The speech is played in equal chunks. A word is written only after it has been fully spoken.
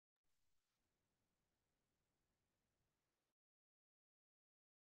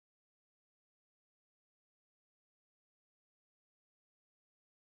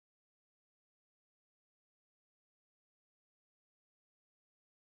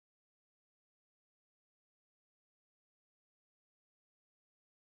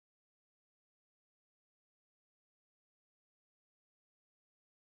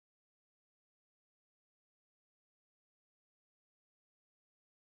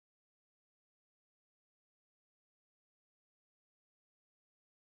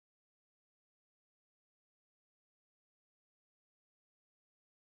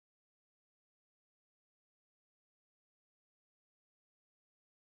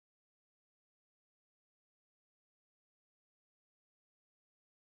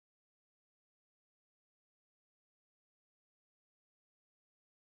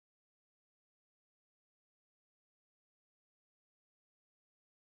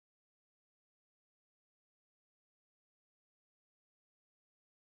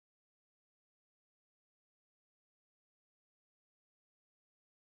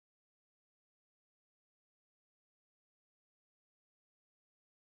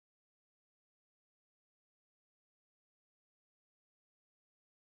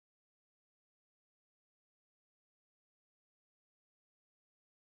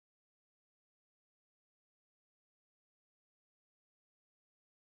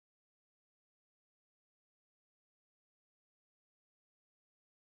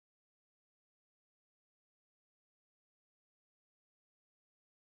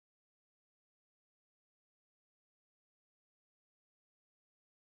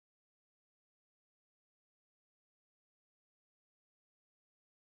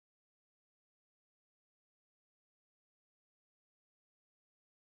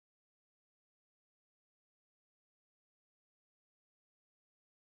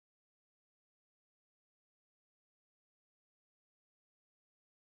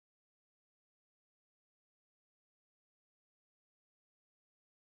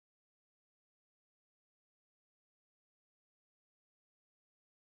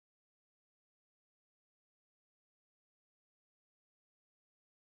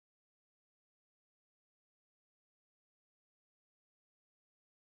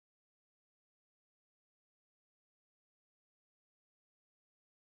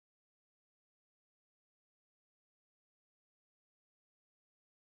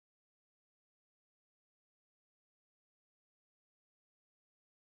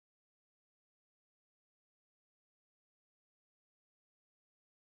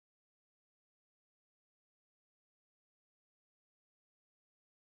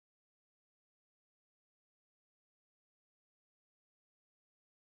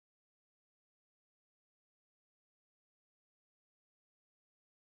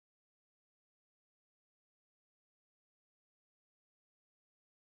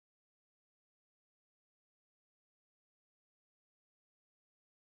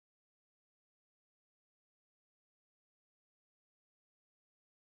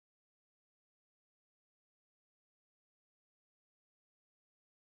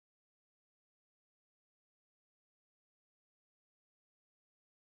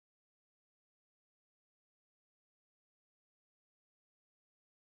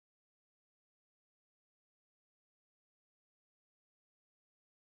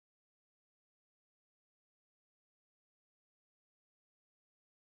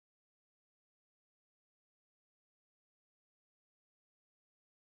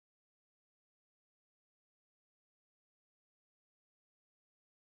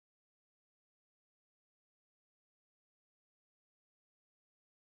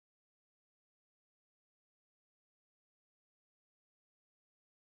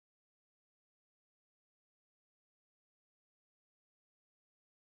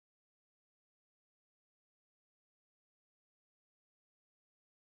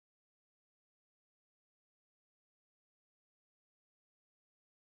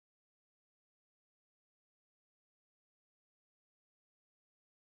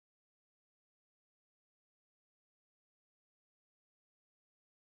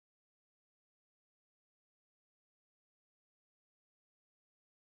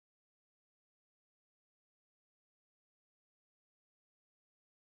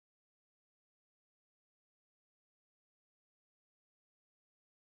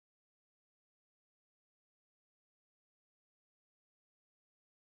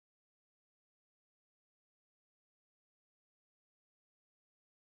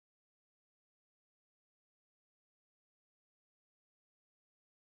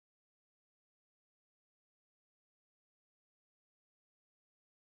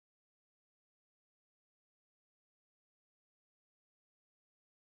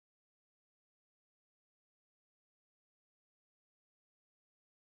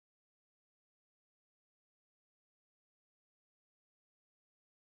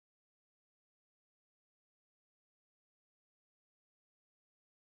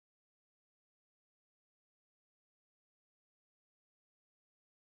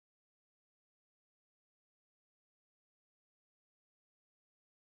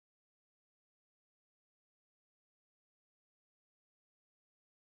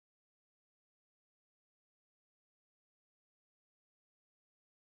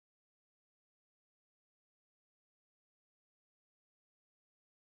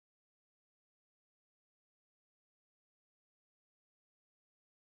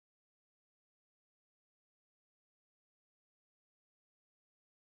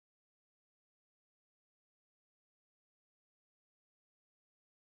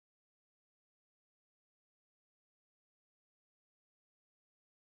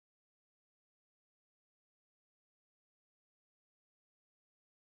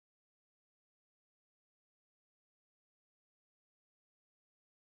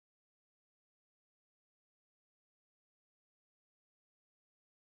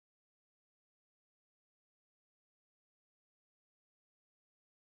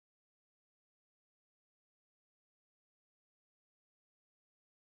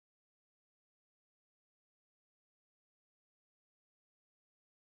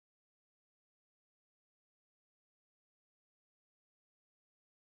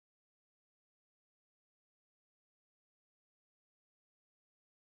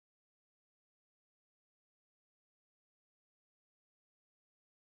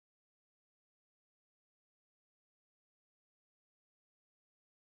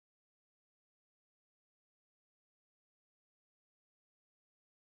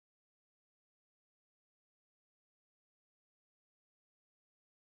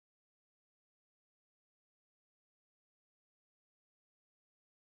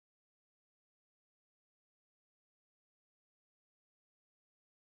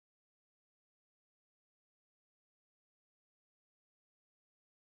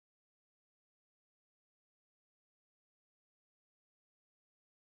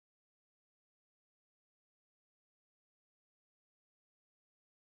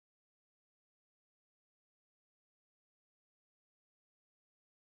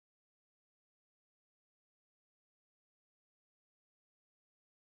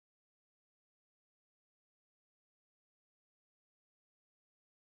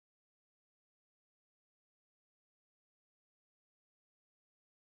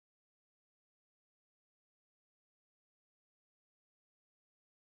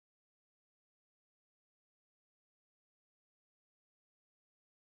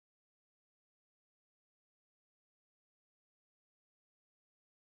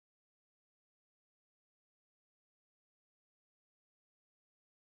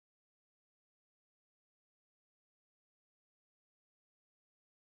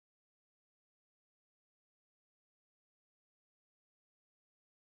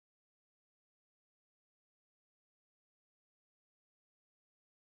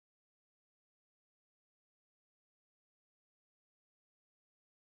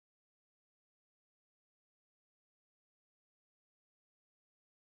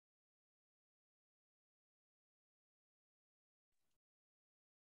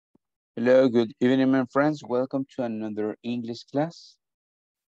Hello, good evening, my friends. Welcome to another English class.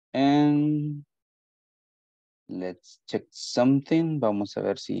 And let's check something. Vamos a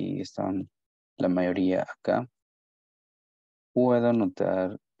ver si están la mayoría acá. Puedo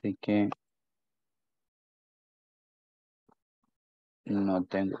notar de que no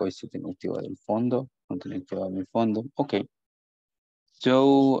tengo, hoy sí tengo activado el fondo. No tengo activado mi fondo. Okay.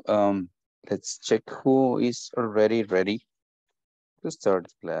 So, let's check who is already ready to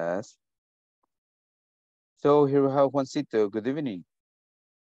start class. So here we have Juancito. Good evening.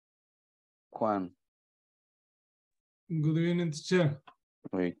 Juan. Good evening, teacher.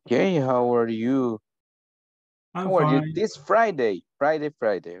 Okay, how are you? I'm How are you fine. this Friday? Friday,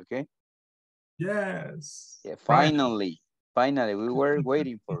 okay? Yes. Yeah, Friday. finally, we were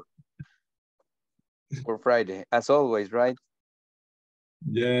waiting for Friday, as always, right?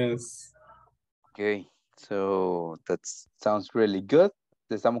 Yes. Okay, so that sounds really good.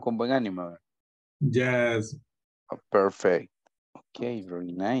 Estamos con buen ánimo. Yes. Oh, perfect. Okay,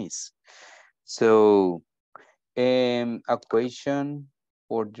 very nice. So, a question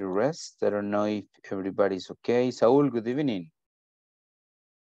for the rest. I don't know if everybody's okay. Saul, good evening.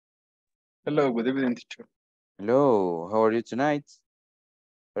 Hello, good evening, teacher. Hello, how are you tonight?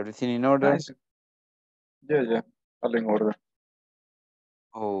 Everything in order? Nice. Yeah, all in order.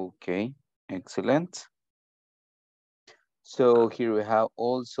 Okay, excellent. So here we have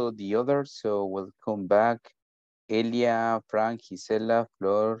also the others. So welcome back, Elia, Frank, Gisela,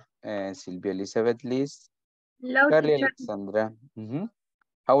 Flor, Silvia Elizabeth, Liz, Hello, Carly, teacher. Alexandra.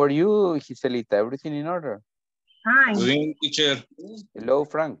 How are you, Giselita? Everything in order? Hi. Good evening, teacher. Hello,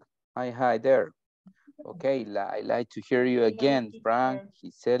 Frank. Hi there. Okay, I like to hear you again, Frank,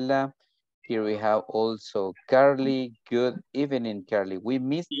 Gisela. Here we have also Carly. Good evening, Carly. We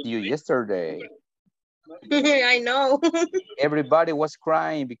missed you yesterday. I know. Everybody was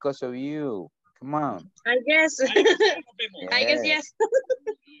crying because of you. Come on. I guess. I guess Yes, yes.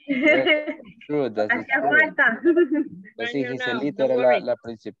 yes, true, that is Hacía true. falta. Pues I'm sí, here now. Giselita Don't era worry. la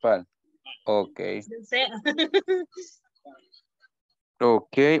principal. Ok. Yo sé.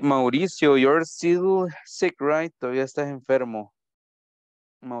 Ok, Mauricio, you're still sick, right? Todavía estás enfermo.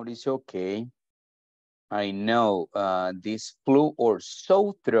 Mauricio, okay. I know this flu or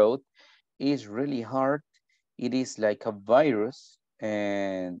sore throat is really hard. It is like a virus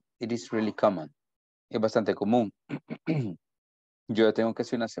and it is really common. Es bastante común. Yo tengo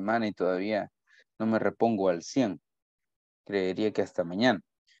casi una semana y todavía no me repongo al 100. Creería que hasta mañana.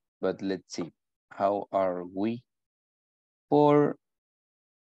 But let's see. How are we for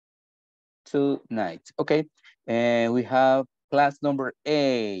tonight? Okay. And we have class number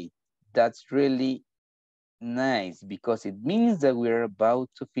 8. That's really nice because it means that we're about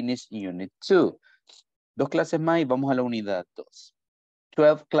to finish unit 2. Dos clases más y vamos a la unidad 2.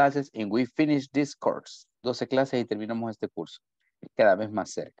 12 classes and we finish this course. 12 clases y terminamos este curso. Cada vez más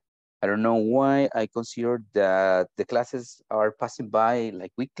cerca. I don't know why I consider that the classes are passing by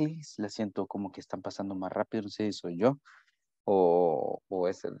like weekly. La siento como que están pasando más rápido, no sé si soy yo o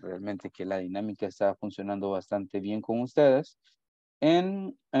es realmente que la dinámica está funcionando bastante bien con ustedes.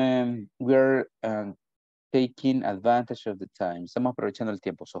 And we're taking advantage of the time. Estamos aprovechando el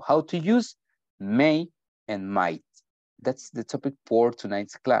tiempo. So how to use may and might. That's the topic for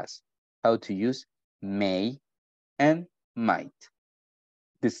tonight's class. How to use may and might.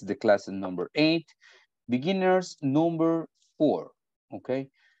 This is the class number 8. Beginners number 4. Okay.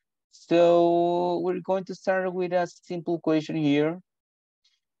 So we're going to start with a simple question here.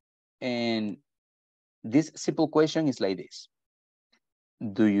 And this simple question is like this.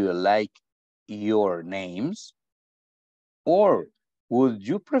 Do you like your names? Or would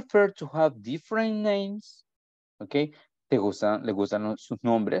you prefer to have different names? Okay. ¿Le gustan sus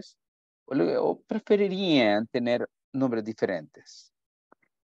nombres? ¿O preferirían tener nombres diferentes?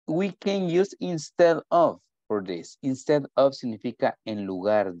 We can use instead of for this. Instead of significa en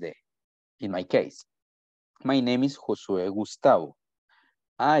lugar de. In my case, my name is Josué Gustavo.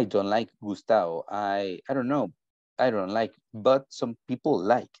 I don't like Gustavo. I don't know. I don't like, but some people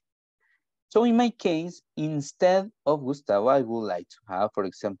like. So in my case, instead of Gustavo, I would like to have, for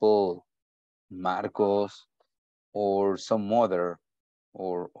example, Marcos or some other,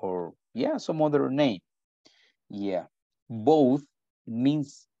 or yeah, some other name. Yeah, both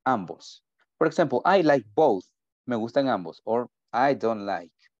means ambos. For example, I like both. Me gustan ambos. Or I don't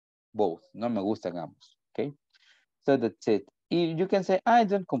like both. No me gustan ambos. Okay. So that's it. You can say, I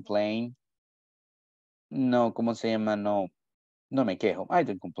don't complain. No, ¿cómo se llama? No, no me quejo. I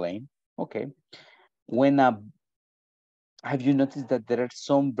don't complain. Okay. When have you noticed that there are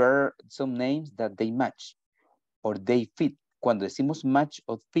some names that they match or they fit? Cuando decimos match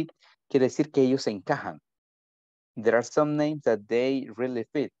or fit, quiere decir que ellos se encajan. There are some names that they really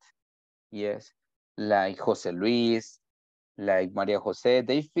fit. Yes, like José Luis, like Maria Jose,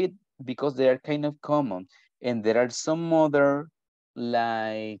 they fit because they are kind of common. And there are some other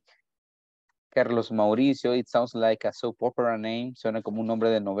like Carlos Mauricio, it sounds like a soap opera name, suena como un nombre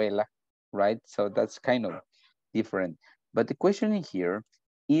de novela, right? So that's kind of different. But the question in here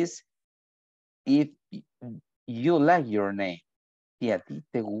is if you like your name, si a ti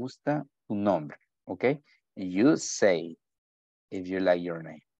te gusta tu nombre, okay? You say if you like your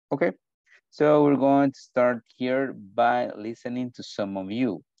name, okay? So we're going to start here by listening to some of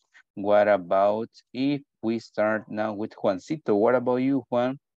you. What about if we start now with Juancito? What about you,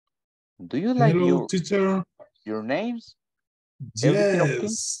 Juan? Do you like Hello, teacher. your names? Everything okay?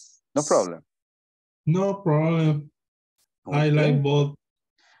 Yes. No problem. No problem. I Okay. like both.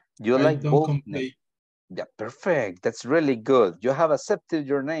 You I like don't both complain. names. Yeah, perfect. That's really good. You have accepted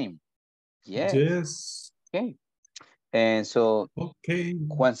your name. Yes. Yes. Okay. And so Okay.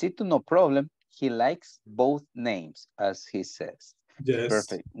 Juancito, no problem. He likes both names, as he says. Yes.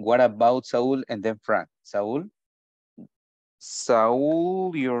 Perfect. What about Saul and then Frank? Saul?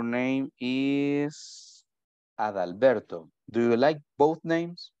 Saul, your name is Adalberto. Do you like both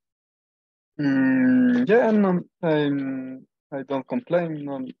names? Yeah, no, I don't complain.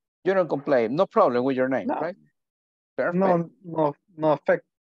 No, You don't complain. No problem with your name, no, right? Perfect. no affect.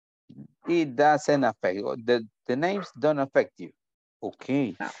 It doesn't affect. The names don't affect you.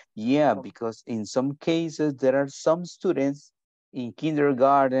 Okay. No. Yeah, because in some cases, there are some students in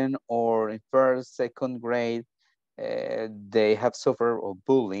kindergarten or in first, second grade, they have suffered of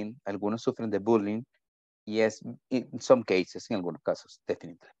bullying. Algunos sufren de bullying. Yes, in some cases, in algunos casos,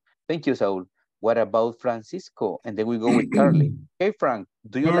 definitely. Thank you, Saul. What about Francisco? And then we go with Carly. Hey, Frank,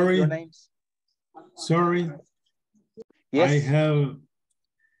 do you like your names? Sorry. Yes.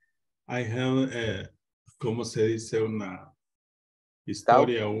 I have, ¿cómo se dice? Una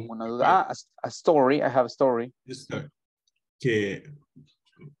historia. A story. I have a story. Que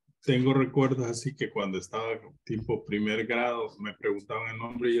tengo recuerdos así que cuando estaba tipo primer grado me preguntaban el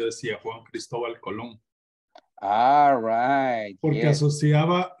nombre y yo decía Juan Cristóbal Colón. All right. Porque yes.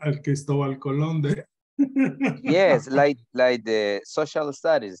 asociaba al Cristóbal Colón de... Yes, like the social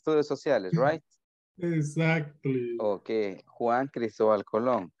studies, estudios sociales, right? Exactly. Okay, Juan Cristóbal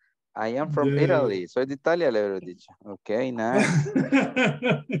Colón. I am from Yes. Italy. Soy de Italia, le hubiera dicho. Okay, nice.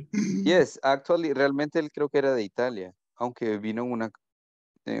 Yes, actually, realmente él creo que era de Italia, aunque vino en una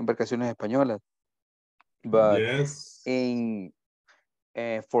embarcaciones españolas. But yes. in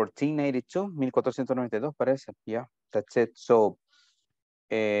 1492, parece. Yeah, that's it. So,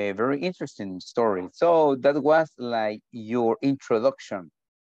 a very interesting story. So that was like your introduction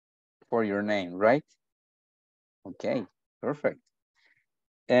for your name, right? Okay, perfect.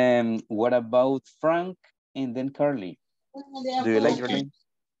 And what about Frank and then Carly? Do you like your name?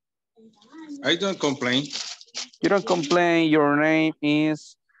 I don't complain. You don't complain. Your name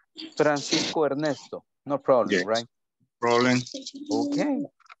is Francisco Ernesto. No problem, Yes. right? Problem. Okay,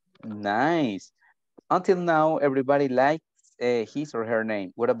 nice. Until now, everybody likes his or her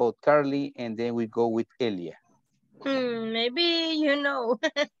name. What about Carly? And then we go with Elia. Maybe you know.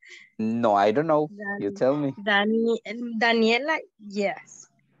 No, I don't know. You tell me. Daniela, yes.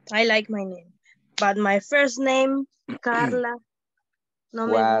 I like my name. But my first name, Carla, no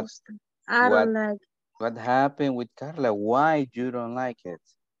me gusta. I don't like. What happened with Carla? Why you don't like it?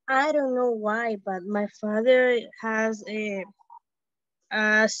 I don't know why, but my father has a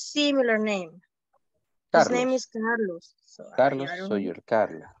similar name. Carlos. His name is Carlos. So Carlos, I don't so know. you're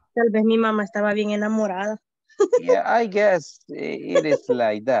Carla. Tal vez mi mamá estaba bien enamorada. Yeah, I guess it is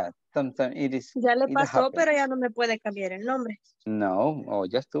like that. Sometimes it is. Ya le pasó, happens. pero ya no me puede cambiar el nombre. No,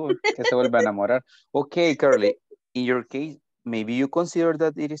 ya estuvo, que se vuelve a enamorar. Okay, Carly, in your case, maybe you consider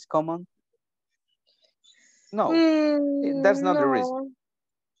that it is common? No, that's not the reason.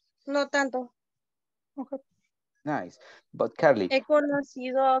 No tanto. Okay, nice. But Carly. He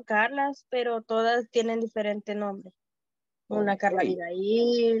conocido a Carlas, pero todas tienen diferente nombre. Una Carla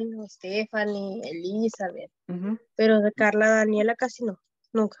Abigail, Stephanie, Elizabeth. Pero de Carla Daniela casi no.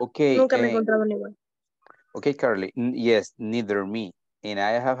 Nunca. Okay, Nunca me he encontrado ni igual. Okay, Carly. Yes, neither me. And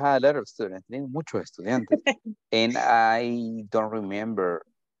I have had a lot of students. Tengo muchos estudiantes. And I don't remember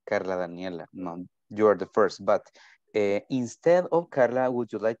Carla Daniela. No, you are the first. But instead of Carla,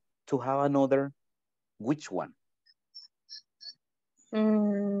 would you like to have another? Which one?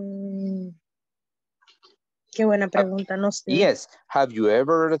 Qué buena pregunta, no sé. Yes. Have you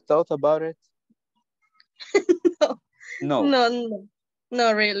ever thought about it? No.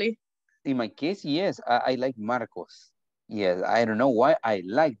 No, really. In my case, yes. I like Marcos. Yes, I don't know why I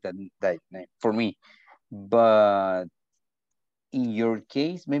like that name for me. But in your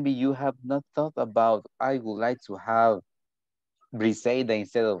case, maybe you have not thought about, I would like to have Briseida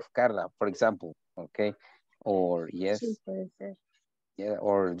instead of Carla, for example, okay? Or yes, Sí, puede ser. yeah,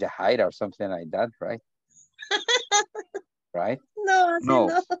 or Jahaira or something like that, right? Right? No, así No.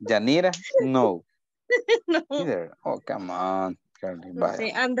 no. Yanira? No. No. Either. Oh, come on, Carly, No vaya.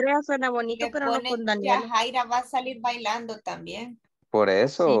 sé, Andrea suena bonito, Le pero no pone con que Daniela. Jaira va a salir bailando también. Por Sí,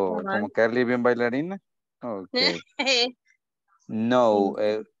 eso, cabal. como Carly es bien bailarina. Okay. No,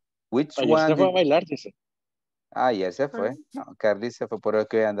 which Ayer one se fue a did... bailar, dice. Ah, ya se fue. No, Carly se fue por eso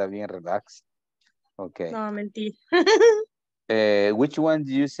que anda bien relax. Okay. No, mentira. Which one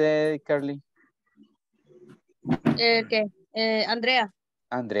did you say, Carly? ¿Qué? Andrea.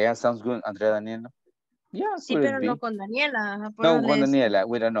 Andrea sounds good. Andrea Daniela. Yeah, Sí, could it pero be? no con Daniela. Ajá, por No, eso le con decía. Daniela,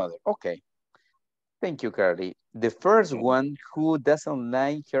 with another. Okay. Thank you, Carly. The first one, who doesn't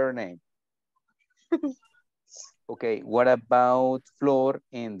like her name? Okay, what about Flor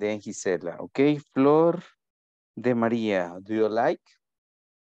and then Gisela? Okay, Flor de María, do you like?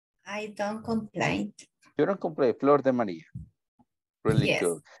 I don't complain. You don't complain, Flor de María. Really Yes.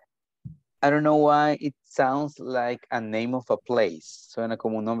 good. I don't know why it sounds like a name of a place. Suena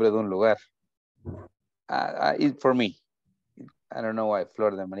como un nombre de un lugar. For me, I don't know why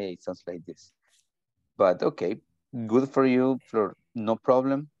Flor de María, it sounds like this. But okay, good for you, Flor. No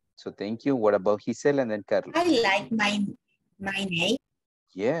problem. So thank you. What about Gisela and then Carlos? I like my name.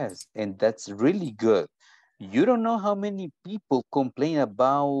 Yes, and that's really good. You don't know how many people complain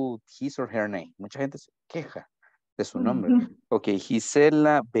about his or her name. Mucha gente se queja de su nombre. Okay,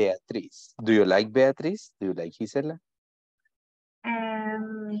 Gisela Beatriz. Do you like Beatriz? Do you like Gisela?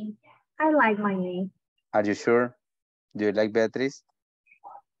 I like my name. Are you sure? Do you like Beatriz?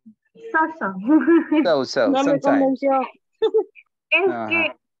 So, No me sometimes. convenció. Es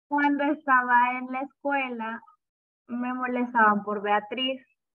que cuando estaba en la escuela me molestaban por Beatriz.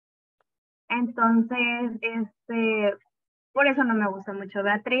 Entonces, por eso no me gusta mucho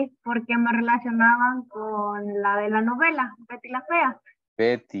Beatriz, porque me relacionaban con la de la novela, Betty la Fea.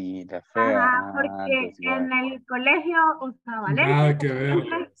 Betty, la fea. Ajá, porque en el colegio usaba Nada lentes que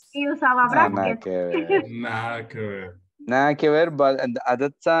ver. y usaba Nada brackets. que ver. Nada que ver. Nada que ver, but at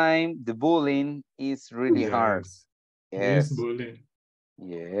that time, the bullying is really hard. Yes, Yes. bullying.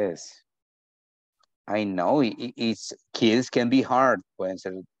 Yes. I know, it's kids can be hard. Pueden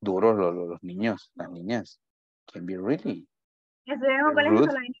ser duros los niños, las niñas. Can be really Estudié en un colegio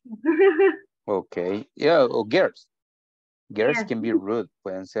rude. solamente. Okay. Yeah, or girls. Girls Yes. can be rude.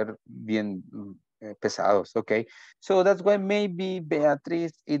 Pueden ser bien pesados. Okay. So that's why maybe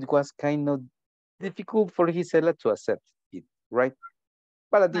Beatriz, it was kind of difficult for Gisela to accept it, right?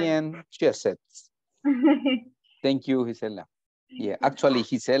 But at the end, she accepts. Thank you, Gisela. Yeah, actually,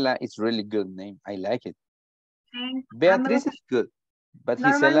 Gisela is really good name. I like it. Beatriz is good, but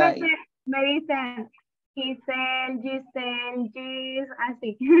Gisela... Normalmente me dicen Giselle, Gis,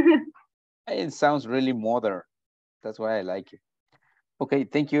 así. It sounds really modern. That's why I like it. Okay,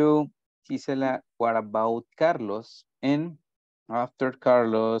 thank you, Gisela. What about Carlos? And after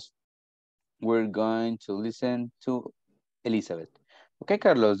Carlos, we're going to listen to Elizabeth. Okay,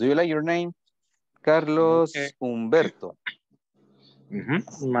 Carlos, do you like your name? Carlos Humberto.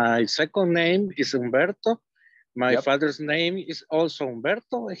 My second name is Humberto. My Yep. father's name is also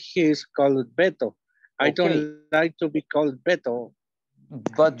Humberto. He is called Beto. I don't like to be called Beto.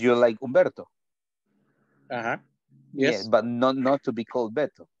 But you like Humberto. Yes. Yes, but not to be called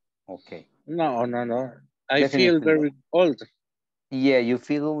Beto. Okay. No. I Definitely feel very old. Yeah, you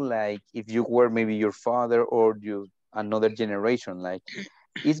feel like if you were maybe your father or another generation, like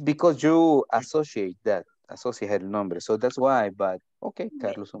it's because you associate el nombre. So that's why, but okay,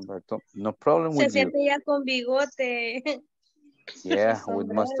 Carlos Humberto, no problem Se with you. siente ya con bigote. Yeah, with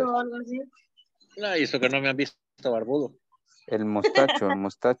mustache. O algo así. No, y eso que no me han visto barbudo. El mostacho.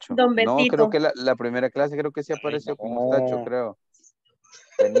 Don No, Betito. creo que la primera clase creo que sí apareció con mostacho, creo.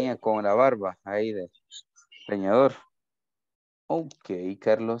 Venía con la barba ahí de leñador. Okay,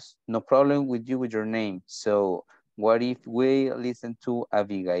 Carlos, no problem with you with your name. So what if we listen to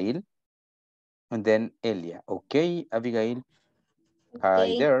Abigail and then Elia? Okay, Abigail.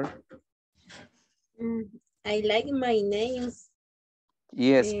 Hi there. I like my names.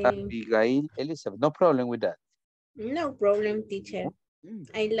 Yes, Abigail, Elizabeth. No problem with that. No problem, teacher.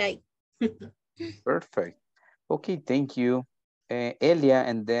 I like. Perfect. Okay, thank you. Elia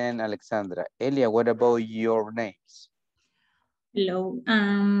and then Alexandra. Elia, what about your names? Hello.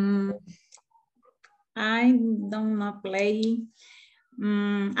 I don't know play.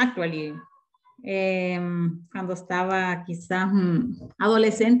 Actually, Cuando estaba quizás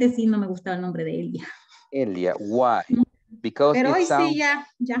adolescente, sí, no me gustaba el nombre de Elia. Elia, why? Because Pero it hoy sounds... sí,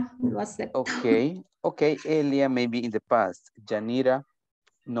 ya, lo acepto. Okay, Elia, maybe in the past. Janira,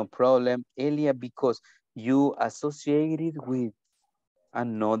 no problem. Elia, because you associated with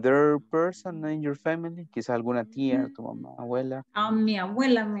another person in your family, quizás alguna tía, tu mamá, abuela. Mi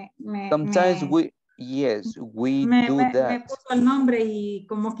abuela Sometimes we do that. Me puso el nombre y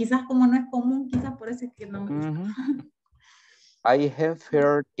como quizás como no es común, quizás por eso es que no me gusta. I have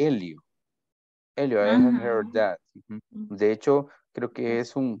heard Elio, I have heard that. De hecho, creo que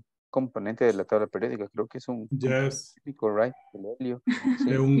es un componente de la tabla periódica, creo que es un típico, right? El helio.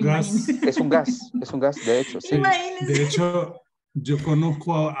 Sí. Es un gas. Es un gas, de hecho, sí. De hecho, yo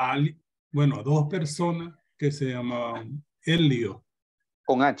conozco a dos personas que se llamaban Helio.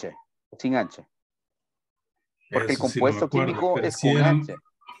 Con H, sin H. Porque Eso el compuesto sí no me acuerdo, químico es con H.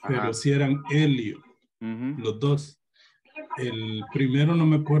 Pero sí eran Helio, los dos. El primero no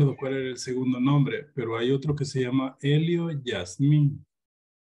me acuerdo cuál era el segundo nombre, pero hay otro que se llama Helio Yasmín.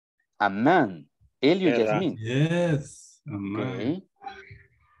 Amán. Helio Yasmín. Yes. Amán.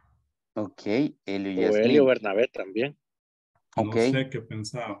 Ok, Helio O Yasmín. Helio Bernabé también. No sé qué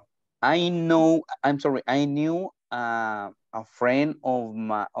pensaba. I knew a friend of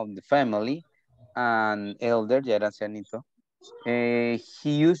the family, an elder, ya era ancianito. He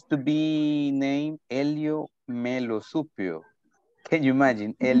used to be named Helio Melosupio. Can you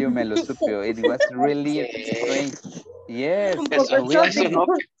imagine? Helio Melosupio. It was really strange. Yes, a real name.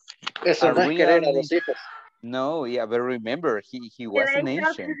 Eso no es querer a los hijos. No, yeah, but remember, he was an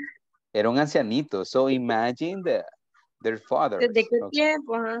ancient. Era un ancianito. So imagine their father. ¿Desde qué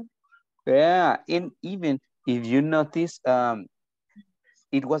tiempo? Yeah, and even if you notice,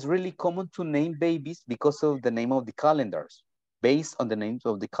 it was really common to name babies because of the name of the calendars, based on the names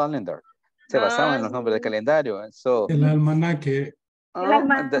of the calendar. Se basaban en los nombres del calendario. So, el almanaque. El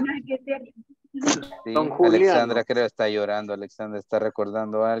almanaque, sí, Alexandra creo está llorando. Alexandra está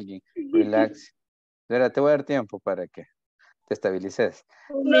recordando a alguien. Relax. Mira, te voy a dar tiempo para que te estabilices.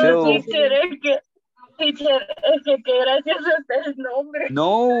 No, teacher, es que gracioso es el nombre.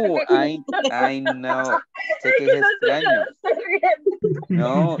 No, I know. Sé que es extraño.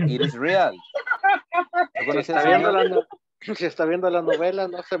 No, it is real. Si está viendo la novela,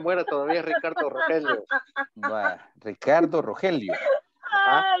 no se muere todavía Ricardo Rogelio. Ricardo Rogelio.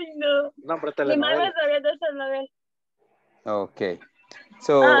 Ay, no. Nombre Mi mamá telenovela. sabía de esa novela. Okay.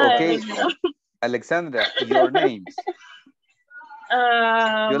 So, okay. No. Alexandra, your names.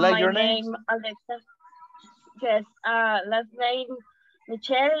 You like your name? Alexa. Yes. Last name,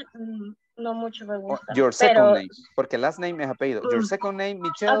 Michelle. No mucho me gusta. Your second name. Porque last name es apellido. Your second name,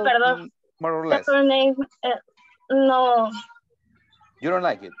 Michelle, more or less. Second name, no. You don't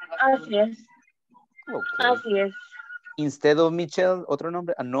like it? Así es. Okay. Así es. Instead of Michelle, otro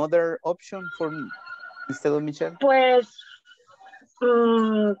nombre, another option for me. Instead of Michelle. Pues,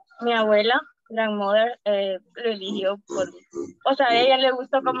 mi abuela, grandmother, lo eligió por, o sea, a ella le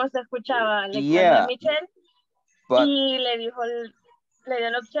gustó cómo se escuchaba Alexandra Michelle, y le dio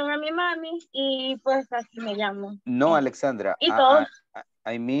la opción a mi mami, y pues así me llamo. No, Alexandra. Y todos.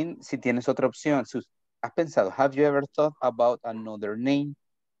 I mean, si tienes otra opción, ¿has pensado? Have you ever thought about another name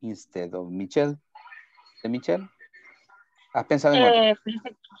instead of Michelle? ¿De Michelle? ¿Has pensado en otro?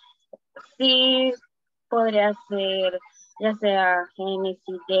 Sí, podría ser, ya sea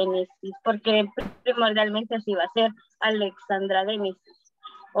Génesis, porque primordialmente así va a ser Alexandra Génesis.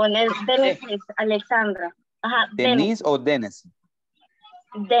 O Génesis, Alexandra. Ajá, ¿Denise o Genesis?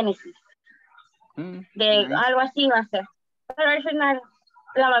 Génesis. Algo así va a ser. Pero al final,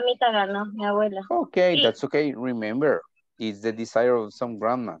 la mamita ganó, mi abuela. Okay, that's okay. Remember, it's the desire of some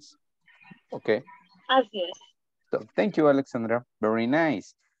grandmas. Okay. Así es. So, thank you, Alexandra. Very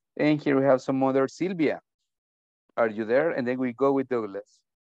nice. And here we have some other Silvia. Are you there? And then we go with Douglas.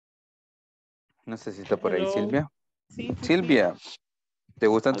 No sé si está por ahí, Silvia. Sí, Silvia, ¿te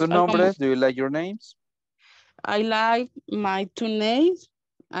gustan tus nombres? Do you like your names? I like my two names.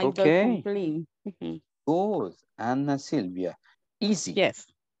 I don't complain. Good. Ana Silvia. Easy. Yes.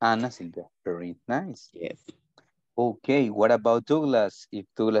 Ana Silvia. Very nice. Yes. Okay. What about Douglas? If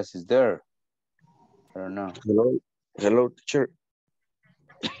Douglas is there. I don't know. Hello, teacher.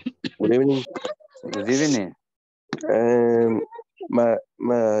 Good evening. Good evening.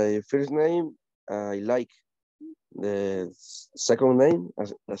 My first name, I like. The second name,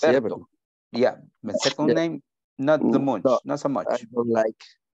 Berto. Yeah, my second name, not so much. I don't like.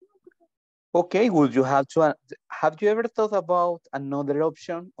 Okay, would you have you ever thought about another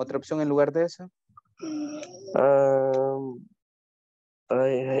option? ¿Otra opción en lugar de esa?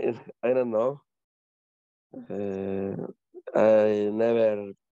 I don't know. I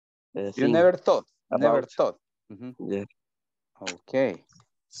never You think never thought. Never about. thought. Yeah. Okay.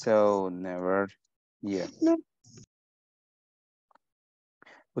 So, never. Yeah.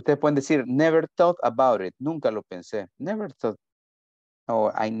 Ustedes pueden decir, never thought about it. Nunca lo pensé. Never thought.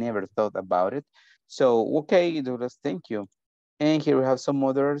 Or I never thought about it. So, okay, Douglas, thank you. And here we have some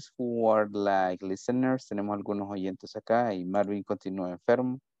others who are like listeners. Tenemos algunos oyentes acá y Marvin continúa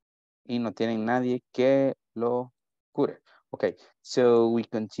enfermo y no tienen nadie que lo cure. Okay, so we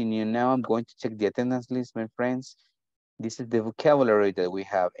continue now. I'm going to check the attendance list, my friends. This is the vocabulary that we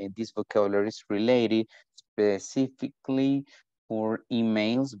have, and this vocabulary is related specifically for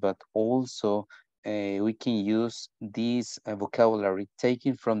emails, but also we can use this vocabulary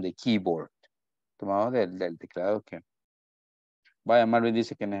taken from the keyboard. Tomado del teclado que... Vaya, Marvin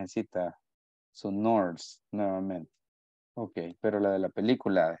dice que necesita su Norse nuevamente. Ok, pero la de la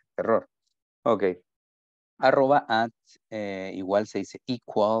película, terror. Ok. Arroba at, igual se dice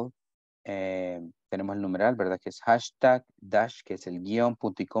equal. Tenemos el numeral, ¿verdad? Que es hashtag, dash, que es el guión,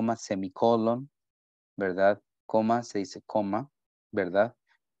 punto y coma, semicolon, ¿verdad? Coma, se dice coma, ¿verdad?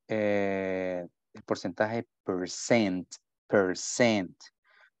 El porcentaje percent,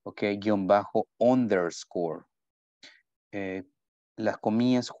 ok, guión bajo, underscore. Las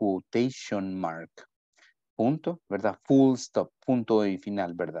comillas, quotation mark, punto, ¿verdad? Full stop, punto y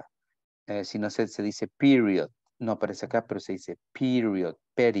final, ¿verdad? Si no se dice period, no aparece acá, pero se dice period,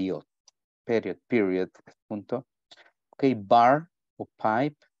 punto. Ok, bar o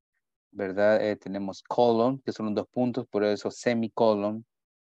pipe, ¿verdad? Tenemos colon, que son los dos puntos, por eso semicolon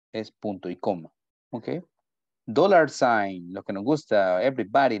es punto y coma. Ok. Dollar sign, lo que nos gusta,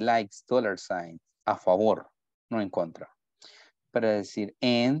 everybody likes dollar sign, a favor, no en contra. Para decir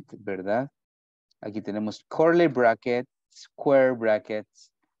and, ¿verdad? Aquí tenemos curly bracket, square brackets,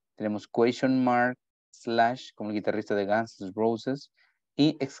 tenemos question mark, slash, como el guitarrista de Guns N' Roses,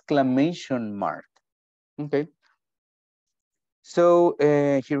 y exclamation mark. Okay. So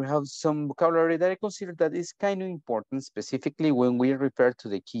here we have some vocabulary that I consider that is kind of important, specifically when we refer to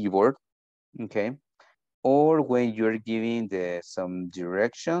the keyboard, okay? Or when you're giving some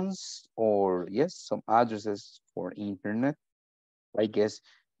directions or yes, some addresses for internet, I guess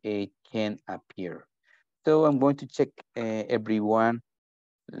it can appear. So I'm going to check everyone,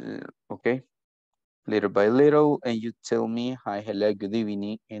 okay, little by little, and you tell me hi, hello, good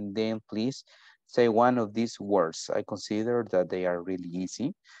evening, and then please say one of these words. I consider that they are really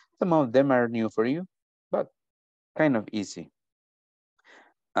easy. Some of them are new for you, but kind of easy.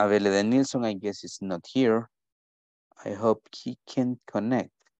 Avele de Nilsson, I guess, is not here. I hope he can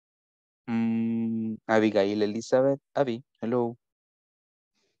connect. Abigail Elizabeth, Abby, hello.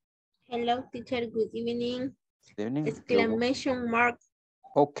 Hello, teacher. Good evening. Good evening. Exclamation mark.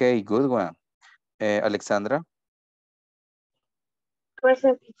 Okay, good one. Alexandra.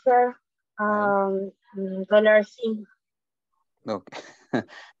 Present, teacher. Dollar sign. Okay.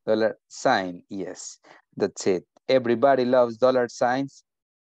 Dollar sign, yes. That's it. Everybody loves dollar signs.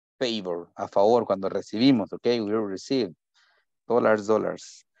 Favor, a favor, cuando recibimos, okay? We will receive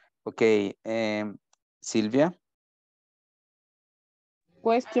dollars. Okay, Silvia.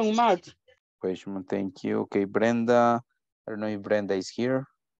 Question mark. Question mark, thank you. Okay, Brenda. I don't know if Brenda is here.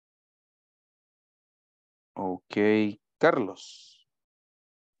 Okay, Carlos.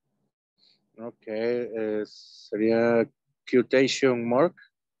 Okay, sería quotation mark.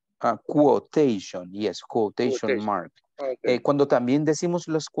 Quotation, yes, quotation mark. Okay. Cuando también decimos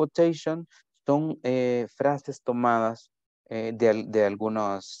los quotation, son frases tomadas de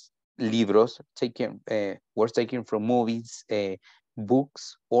algunos libros, words taken from movies,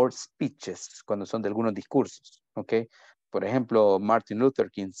 books, or speeches, cuando son de algunos discursos, ¿ok? Por ejemplo, Martin Luther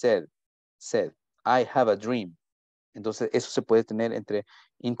King said, I have a dream. Entonces, eso se puede tener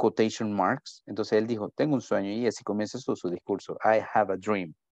in quotation marks. Entonces, él dijo, tengo un sueño, y así comienza su discurso, I have a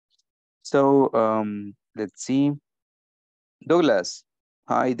dream. So, let's see. Douglas,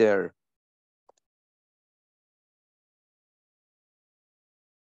 hi there.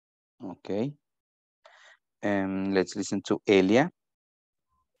 Okay. Let's listen to Elia.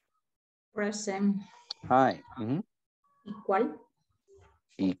 Present. Hi. Equal.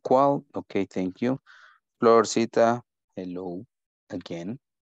 Equal. Okay, thank you. Florcita, hello again.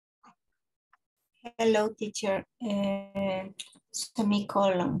 Hello, teacher.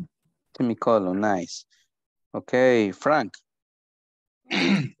 Semicolon. Semicolon, nice. Okay, Frank.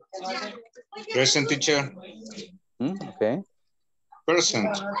 Present, teacher. Okay.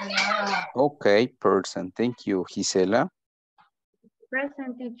 Present. Okay, person. Thank you, Gisela.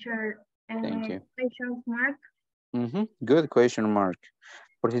 Present, teacher. Thank you. Question mark. Good question mark.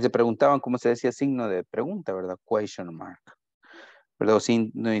 Por si te preguntaban cómo se decía signo de pregunta, ¿verdad? Question mark. ¿Verdad? O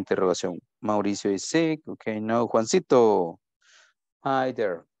signo de interrogación. Mauricio is sick. Okay, no. Juancito. Hi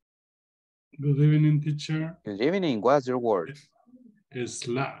there. Good evening, teacher. Good evening. What's your word?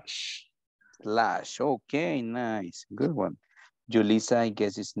 Slash. Slash. Okay, nice. Good one. Julissa, I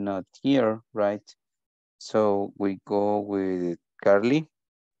guess, is not here, right? So we go with Carly.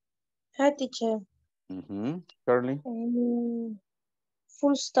 Hi, teacher. Carly.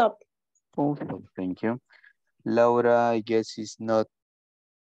 Full stop. Full stop, thank you. Laura, I guess, is not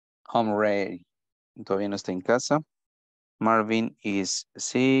home ready. Todavía no está en casa. Marvin is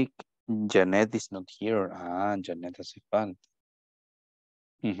sick. Janet is not here. Ah, Janet hace falta.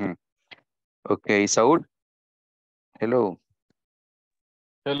 Okay, Saúl. Hello.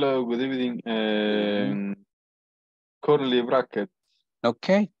 Hello, good evening. Curly bracket.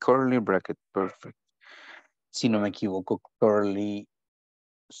 Okay, curly bracket, perfect. Si no me equivoco, curly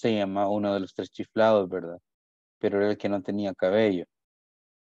se llama uno de los tres chiflados, ¿verdad? Pero era el que no tenía cabello.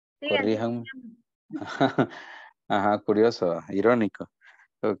 Sí, Corrijan. Ajá, curioso, irónico.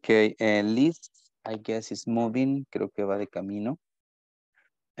 Okay, Liz, I guess is moving. Creo que va de camino.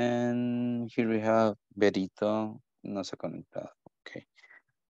 And here we have Berito. No se ha conectado. Okay.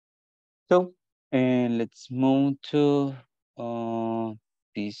 So, and let's move to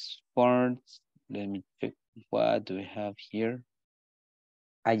these parts. Let me check what do we have here.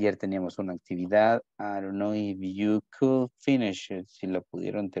 Ayer teníamos una actividad. I don't know if you could finish it. Si la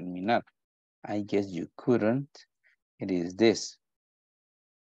pudieron terminar. I guess you couldn't. It is this.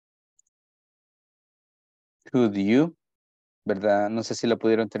 Could you? ¿Verdad? No sé si la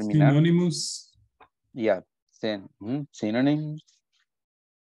pudieron terminar. Synonymous. Yeah. Synonyms.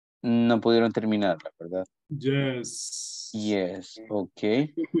 No pudieron terminarla, ¿verdad? Yes. Yes.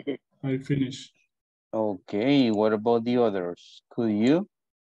 Okay. I finished. Okay. What about the others? Could you?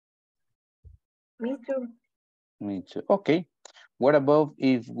 Me too. Me too. Okay. What about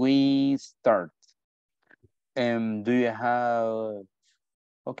if we start? Do you have...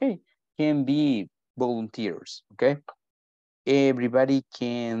 Okay. Can be volunteers. Okay. Everybody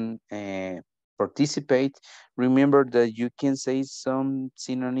can participate. Remember that you can say some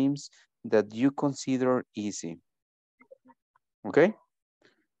synonyms that you consider easy. Okay.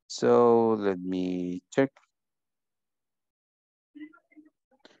 So let me check.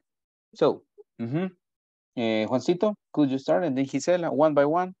 So, Juancito, could you start? And then Gisela, one by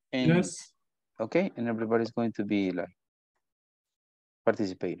one. And, yes. Okay, and everybody's going to be like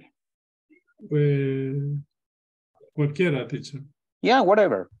participating. Pues, cualquiera, teacher. Yeah,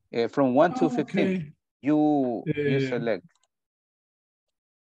 whatever. From 1 to 15. Okay. You select.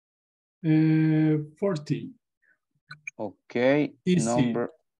 14. Okay, Easy. number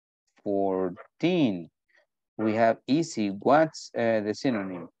 14. We have easy. What's the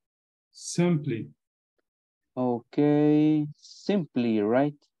synonym? Simply. Okay, simply,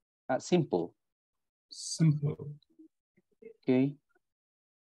 right? Simple. Simple. Okay.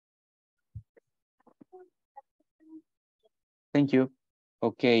 Thank you.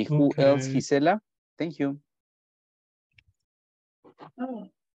 Okay, who else? Gisela? Thank you. Oh.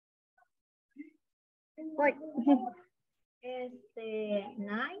 Wait.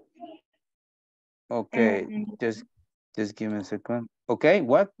 Nine. Okay, just give me a second. Okay,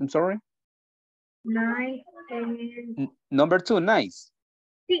 what? I'm sorry. 9 and... Number 2, nice.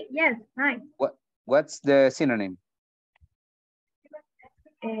 Yes, nice. What's the synonym?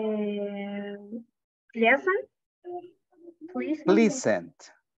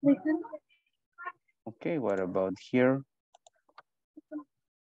 Pleasant. Pleasant. Okay, what about here?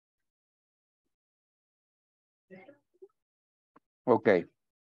 Okay.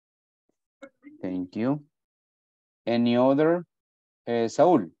 Thank you. Any other?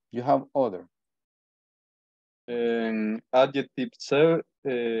 Saul, you have other. Adjective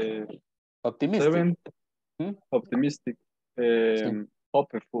Optimistic. 7. Optimistic.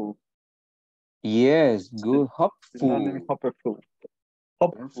 Hopeful. Yes, good. Hopeful. Hopeful.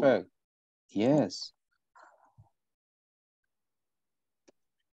 Perfect. Yes.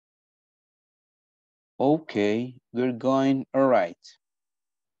 Okay, we're going all right.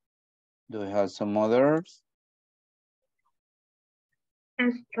 Do we have some others?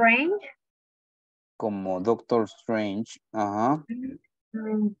 Strange. Como Doctor Strange.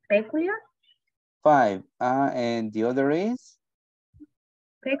 Peculiar. 5. And the other is?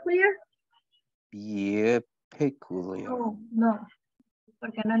 Peculiar. Yeah, peculiar. Oh, no,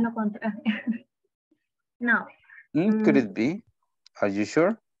 porque no es lo contrario. No. Could it be? Are you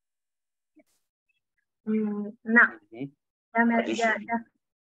sure? No. Ya.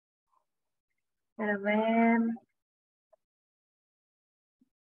 Pero ver.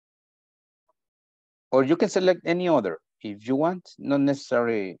 Or you can select any other if you want, not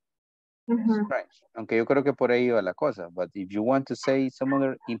necessarily Ujú. strange. Aunque yo creo que por ahí va la cosa. But if you want to say some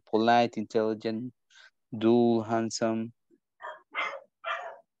other impolite, intelligent, dull, handsome.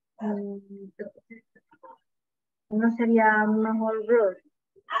 No sería mejor rude.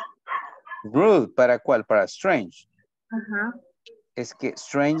 Rude, ¿para cuál? Para strange. Ajá. Es que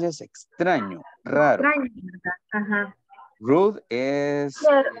strange es extraño, raro. Extraño, ¿verdad? Ajá. Rude es...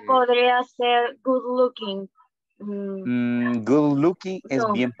 Podría ser good looking. good looking es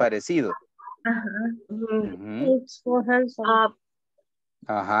No. bien parecido. Ajá. It's for handsome.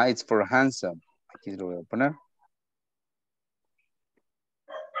 Ajá, it's for handsome. Aquí lo voy a poner.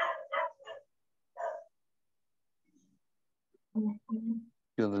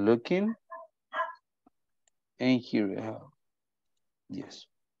 Good looking. And here we have. Yes.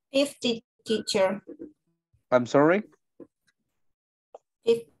 50, teacher. I'm sorry?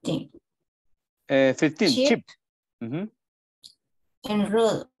 50. 15, cheap. And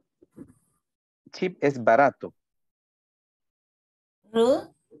rude. Cheap es barato. Rude?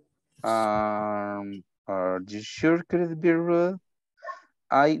 Are you sure could it be rude?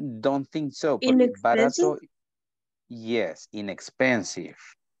 I don't think so. Inexpensive? Barato, yes, inexpensive.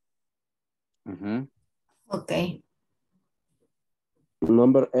 Okay.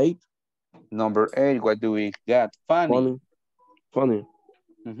 Number 8. Number 8, what do we got? Funny. Funny.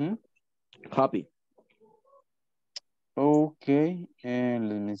 Happy. Okay, and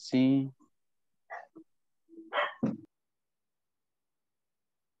let me see.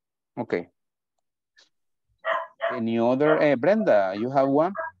 Okay. Any other? Brenda, you have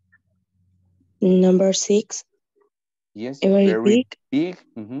one? Number 6. Yes, Very big.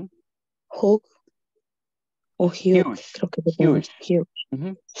 Hug. O huge. Creo que Huge. Huge.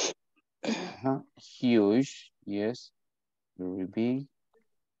 Huge, yes. Very big.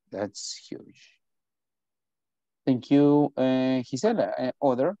 That's huge. Thank you, Gisela.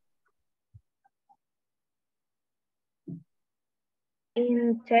 Other?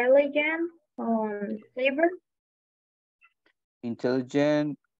 Intelligent or clever.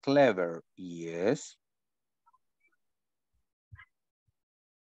 Intelligent, clever, yes.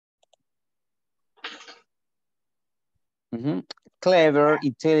 Clever,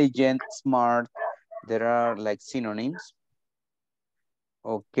 intelligent, smart. There are like synonyms.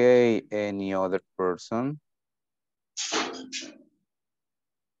 Okay, any other person?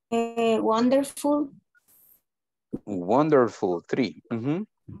 Wonderful. Wonderful, 3.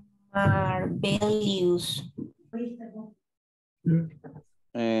 Marvelous.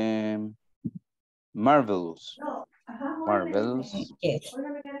 Marvelous. Marvelous. Yes.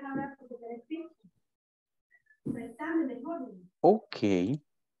 Okay,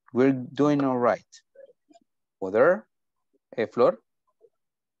 we're doing all right. Other? Flor?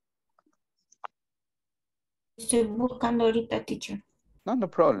 Estoy buscando ahorita, teacher. No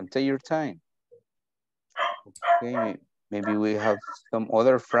problem. Take your time. Okay, maybe we have some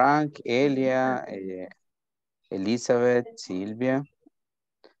other. Frank, Elia, Elizabeth, Silvia.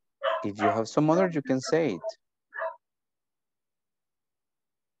 If you have some other, you can say it.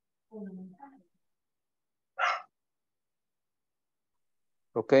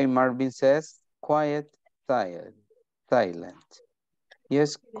 Okay, Marvin says, quiet, silent.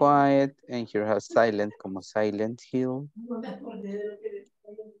 Yes, quiet, and here has silent como Silent Hill.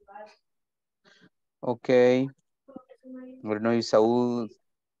 Okay. Bueno, y Saúl.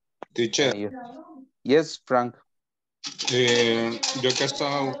 Teacher. Yes, Frank. Yo acá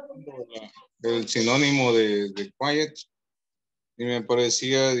estaba buscando el sinónimo de quiet y me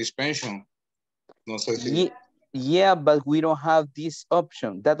parecía dispensation. No sé si... Yeah, but we don't have this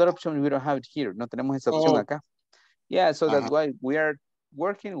option. That option, we don't have it here. No tenemos esa opción acá. Yeah, so that's why we are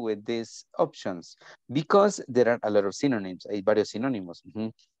working with these options because there are a lot of synonyms. Hay varios sinónimos.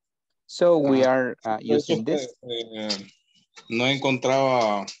 So we are using this. No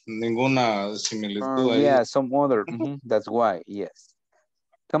encontraba ninguna similitud ahí. Yeah, some other. That's why, yes.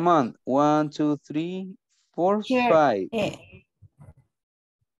 Come on. 1, 2, 3, 4, 5.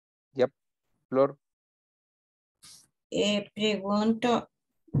 Yep, Flor. Pregunto,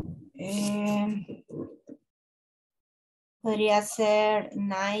 podría ser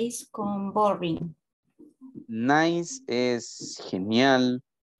nice con boring. Nice es genial,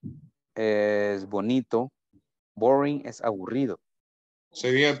 es bonito. Boring es aburrido.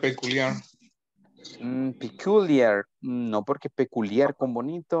 Sería peculiar. Peculiar, no, porque peculiar con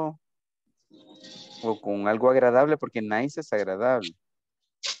bonito o con algo agradable, porque nice es agradable.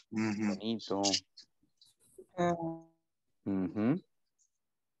 Bonito.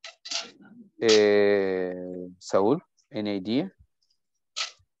 Saúl, any idea?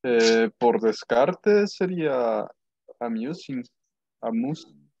 Por descarte sería amusing.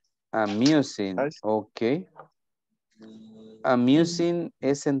 Amusing, ok. Amusing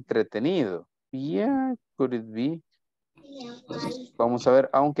es entretenido. Yeah, could it be? Vamos a ver,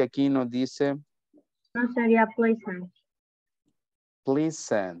 aunque aquí nos dice No sería pleasant.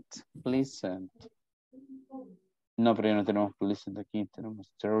 pleasant, pleasant. No, pero ya no tenemos pleasant aquí,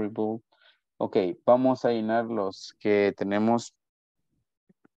 tenemos terrible. Ok, vamos a llenar los que tenemos.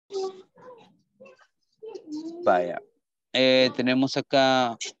 Vaya, tenemos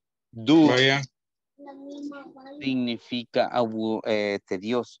acá do. Vaya. Significa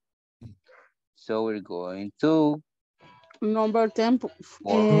tedioso. So we're going to number 10.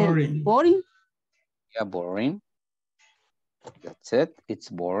 Boring. Boring. Yeah, boring. That's it. It's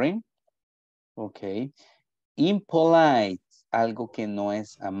boring. Okay. Impolite. Algo que no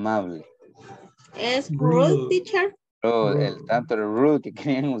es amable. Es rude, teacher. Oh, el tanto de rude que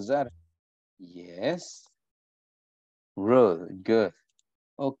querían usar. Yes. Rude. Good.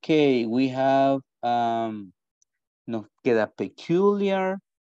 Okay, we have nos queda peculiar,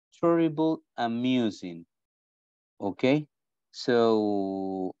 terrible, amusing. Okay.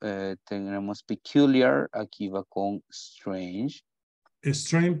 So, tenemos peculiar, aquí va con strange.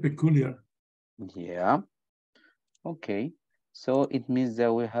 Strange, peculiar. Yeah. Okay. So, it means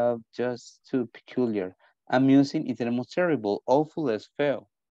that we have just two peculiar. Amusing y tenemos terrible. Awful es feo.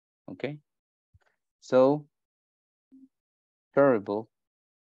 Okay. So, terrible.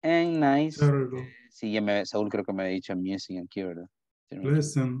 And nice. Terrible. Sí, Saúl creo que me ha dicho amusing aquí, ¿verdad?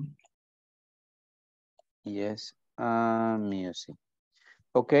 Pleasant. Yes. Amusing.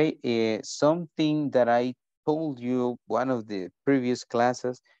 Okay, something that I told you one of the previous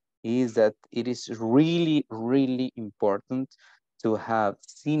classes is that it is really, really important to have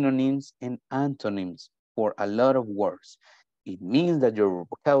synonyms and antonyms for a lot of words. It means that your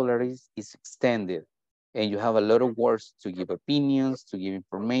vocabulary is extended and you have a lot of words to give opinions, to give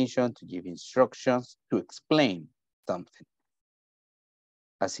information, to give instructions, to explain something.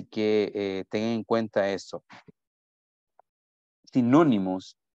 Así que tengan en cuenta eso.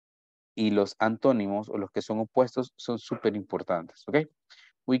 Sinónimos y los antónimos o los que son opuestos son súper importantes, ¿ok?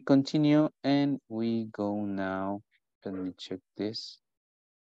 We continue and we go now. Let me check this.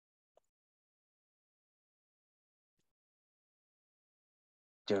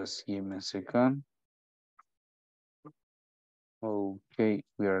 Just give me a second. Okay,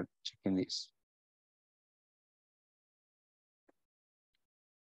 we are checking this.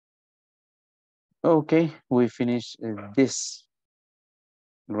 Okay, we finished this.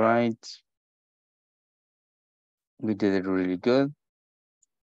 Right. We did it really good.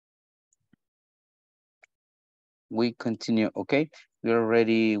 We continue, okay? We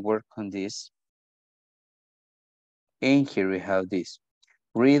already worked on this. And here we have this.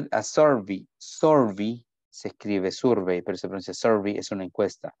 Read a survey. Survey se escribe survey, pero se pronuncia survey, es una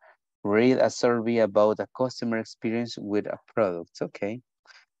encuesta. Read a survey about a customer experience with a product. Okay,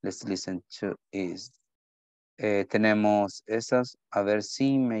 let's listen to this. Tenemos esas, a ver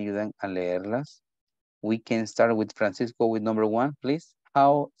si me ayudan a leerlas. We can start with Francisco with number 1, please.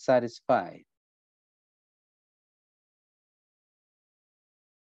 How satisfied?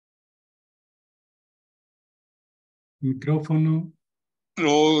 Micrófono.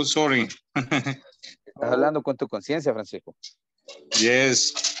 Oh, sorry. Estás hablando con tu conciencia, Francisco.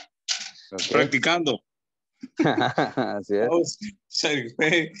 Yes. Okay. Practicando. Así es. How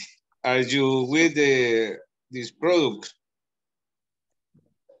satisfied are you with this product?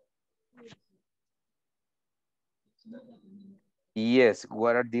 Yes,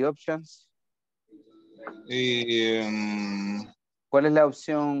 what are the options? ¿Cuál es la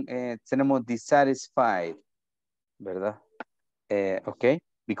opción? Tenemos dissatisfied, ¿verdad? Ok,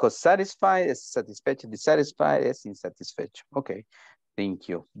 because satisfied es satisfecho, dissatisfied es insatisfecho. Ok, thank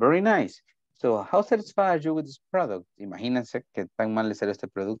you. Very nice. So, how satisfied are you with this product? Imagínense que tan mal le salió este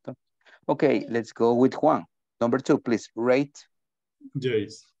producto. Ok, let's go with Juan. Number 2, please, rate.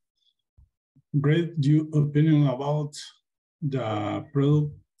 Yes. Rate your opinion about the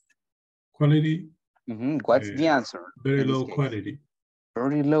product quality. What's the answer? Very low quality.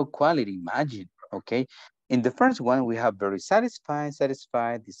 Very low quality, imagine, okay? In the first one, we have very satisfied,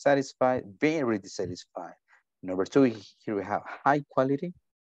 satisfied, dissatisfied, very dissatisfied. Number 2, here we have high quality.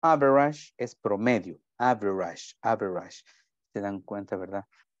 Average es promedio, average, average. Se dan cuenta, ¿verdad?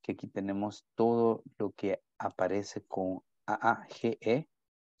 Que aquí tenemos todo lo que aparece con AAGE,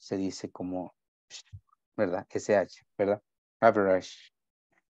 se dice como, ¿verdad? SH, ¿verdad? Average.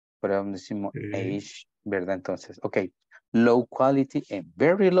 Por ahí decimos age, ¿verdad? Entonces, ok. Low quality and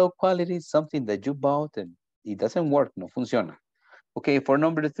very low quality is something that you bought and it doesn't work, no funciona. Okay, for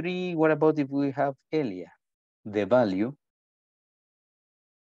number 3, what about if we have Elia? The value.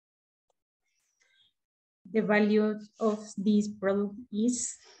 The value of this product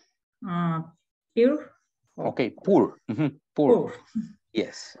is pure. Okay, poor. Poor.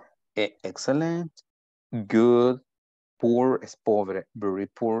 Yes. Excellent. Good. Poor es pobre. Very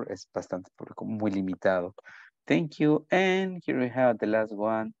poor es bastante pobre, como muy limitado. Thank you. And here we have the last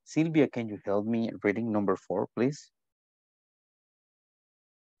one. Sylvia, can you help me reading number 4, please?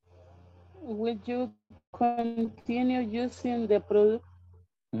 Will you continue using the product?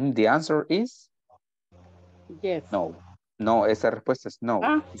 The answer is? Yes. No. No, esa respuesta es no.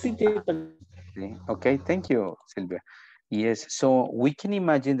 Sí. Okay, thank you, Sylvia. Yes, so we can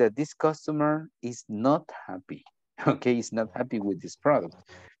imagine that this customer is not happy. Okay, is not happy with this product.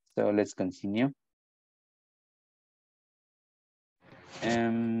 So let's continue.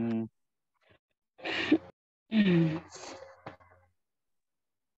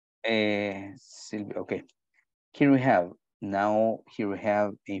 Sylvia, okay. Here we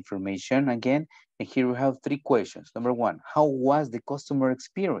have information again, and here we have 3 questions. Number 1, how was the customer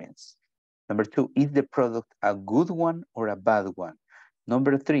experience? Number 2, is the product a good one or a bad one?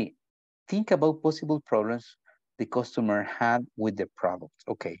 Number 3, think about possible problems the customer had with the product.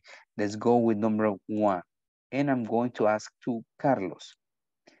 Okay, let's go with number 1. And I'm going to ask to Carlos.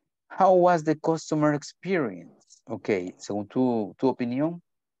 How was the customer experience? Okay, según tu opinión.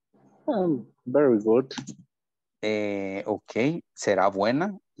 Very good. Ok, ¿será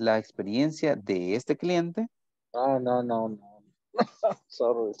buena la experiencia de este cliente? No.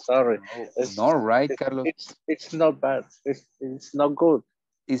 Sorry. It's not right, Carlos. It's not bad. It's not good.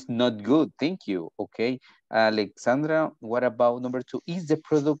 It's not good. Thank you. Okay. Alexandra, what about number 2? Is the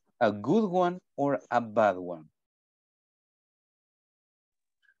product a good one or a bad one?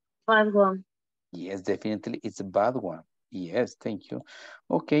 Bad one. Yes, definitely it's a bad one. Yes, thank you.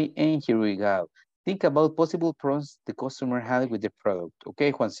 Okay, and here we go. Think about possible pros the customer had with the product.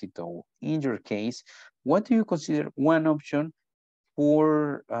 Okay, Juancito, in your case, what do you consider one option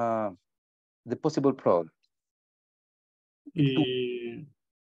for the possible product? Do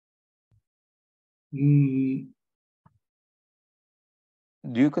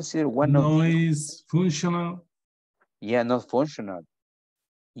you consider one of these? Is functional? Yeah, not functional.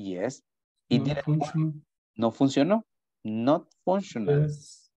 Yes. Not functional. No funcionó. Not functional.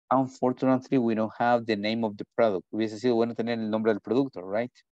 Yes. Unfortunately, we don't have the name of the product. Hubiese sido bueno tener el nombre del producto,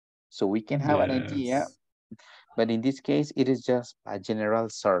 right? So we can have an idea, but in this case, it is just a general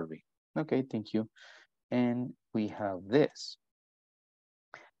survey. Okay, thank you. And we have this.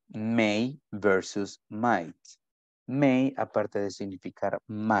 May versus might. May, aparte de significar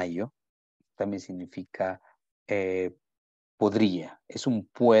mayo, también significa podría. Es un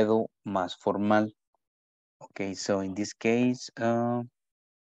puedo más formal. Okay, so in this case,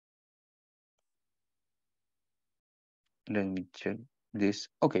 let me check this.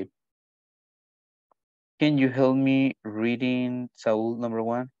 Okay. Can you help me reading Saul number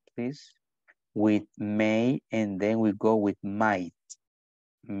 1, please? With may, and then we go with might.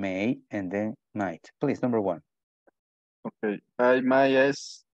 May, and then might. Please, number 1. Okay. I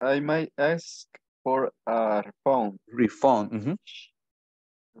might ask for a refund. Refund. Mm-hmm.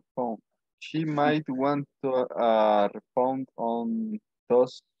 Refund. She might want a refund on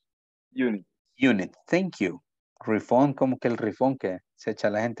those units. Unit. Thank you. Refund, como que el refund que se echa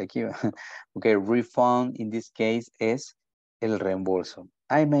la gente aquí. Okay, refund in this case es el reembolso.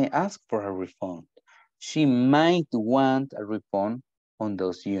 I may ask for a refund. She might want a refund on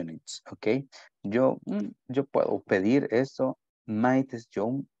those units. Okay, yo puedo pedir esto. Might es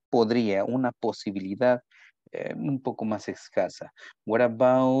yo podría, una posibilidad un poco más escasa. What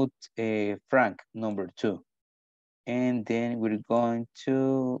about Frank, number 2? And then we're going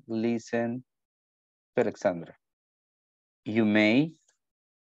to listen to Alexandra. You may,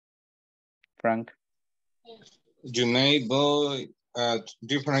 Frank. You may buy at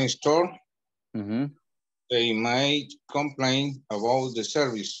different store. Mm-hmm. They might complain about the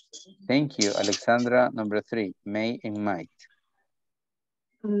service. Thank you, Alexandra. Number 3, may and might.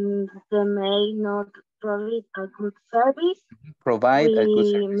 They may not provide a good service. Provide a good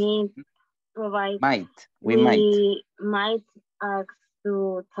service. We might ask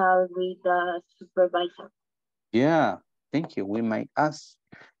to talk with the supervisor. Yeah, thank you. We might ask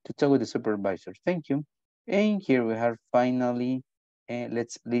to talk with the supervisor. Thank you. And here we have finally,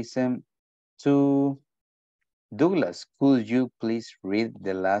 let's listen to Douglas. Could you please read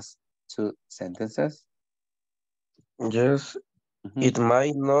the last 2 sentences? Yes. Mm-hmm. It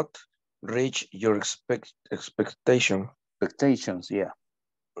might not reach your expectation. Expectations, yeah.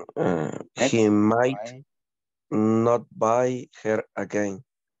 He might Not by her again.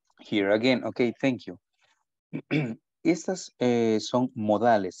 Here again. Okay, thank you. Estas son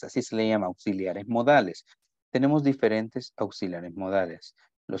modales, así se le llama, auxiliares modales. Tenemos diferentes auxiliares modales.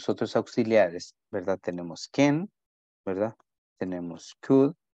 Los otros auxiliares, ¿verdad? Tenemos can, ¿verdad? Tenemos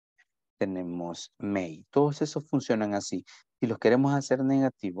could, tenemos may. Todos esos funcionan así. Si los queremos hacer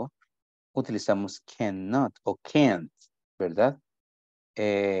negativos, utilizamos cannot o can't, ¿verdad?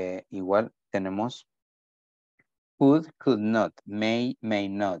 Igual tenemos could not, may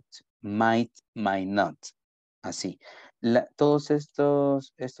not, might not. Así. Todos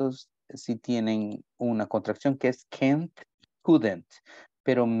estos sí tienen una contracción que es can't, couldn't.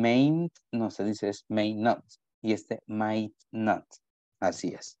 Pero mayn't no se dice, es may not. Y este might not.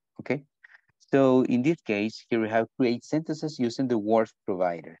 Así es. Okay. So in this case, here we have create sentences using the words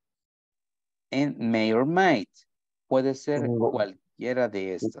provided. And may or might. Puede ser cualquiera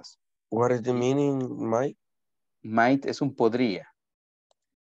de estas. What is the meaning, Mike? Might es un podría.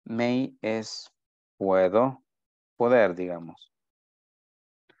 May es puedo, poder, digamos.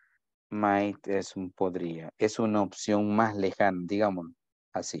 Might es un podría. Es una opción más lejana, digamos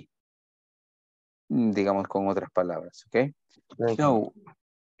así. Digamos con otras palabras, ¿ok? So,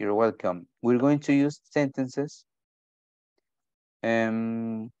 you're welcome. We're going to use sentences.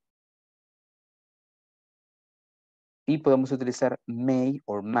 Y podemos utilizar may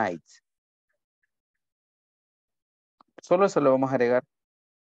or might. Solo eso lo vamos a agregar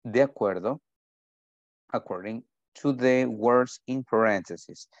de acuerdo, according to the words in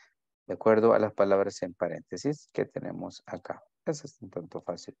parentheses. De acuerdo a las palabras en paréntesis que tenemos acá. Eso es un tanto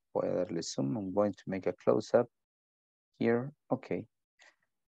fácil. Voy a darle zoom. I'm going to make a close-up here. Okay.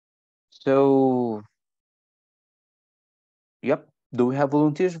 So, yep. Do we have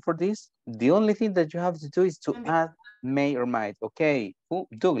volunteers for this? The only thing that you have to do is to add may or might. Okay.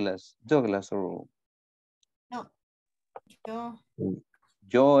 Douglas or... No.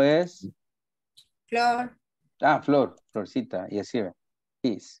 Yo es... Flor. Flor. Florcita. Yes, here.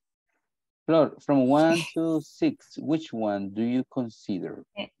 Please. Flor, from 1 to 6, which one do you consider?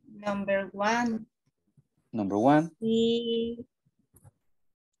 Number 1. Number 1? He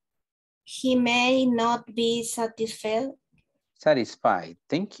may not be satisfied. Satisfied.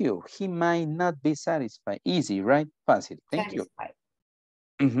 Thank you. He might not be satisfied. Easy, right? Fácil. Thank you.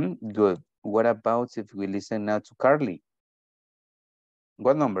 Good. What about if we listen now to Carly?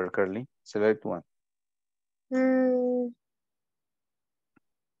 What number, Carly? Select one.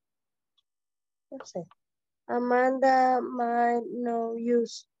 No sé. Amanda might no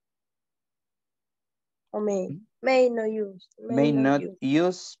use. O may no use. May not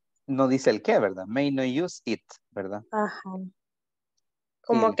use. No dice el qué, ¿verdad? May not use it, ¿verdad? Ajá.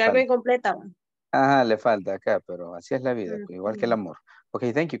 Como que algo incompleta. Ajá, le falta acá, pero así es la vida, igual que el amor.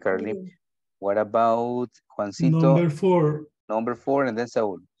 Okay, thank you, Carly. What about Juancito? Number 4. Number 4, and then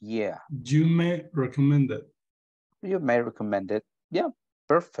Saul. Yeah. You may recommend it. You may recommend it. Yeah,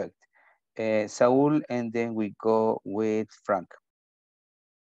 perfect. Saul, and then we go with Frank.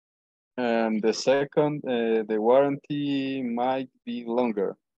 The second, the warranty might be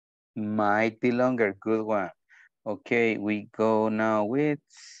longer. Might be longer. Good one. Okay, we go now with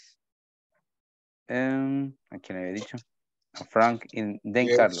 ¿a quién había dicho? A Frank and then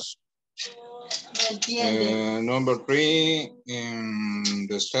Yes. Carlos. Number 3,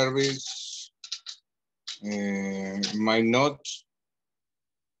 the service might not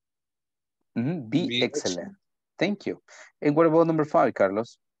be excellent. Thank you. And what about number 5,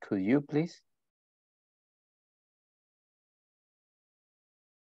 Carlos? Could you please?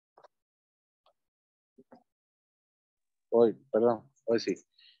 Perdón, hoy sí.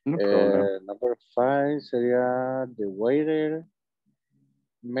 No problem. Number 5 sería the waiter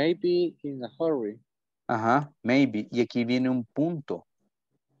may be in a hurry. Ajá, maybe. Y aquí viene un punto.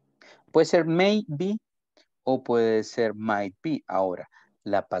 Puede ser maybe o puede ser might be. Ahora,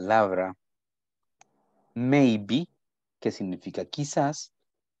 la palabra maybe, que significa quizás,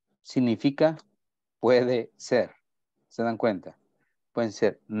 significa puede ser. ¿Se dan cuenta? Pueden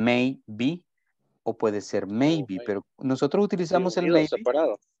ser maybe o puede ser maybe, pero nosotros utilizamos el maybe.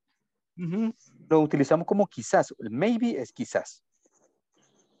 Separado. Lo utilizamos como quizás. El maybe es quizás.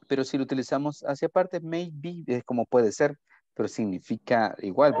 Pero si lo utilizamos hacia aparte, maybe es como puede ser, pero significa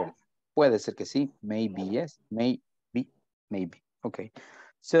igual, ¿verdad? Puede ser que sí, maybe yes, maybe. Okay.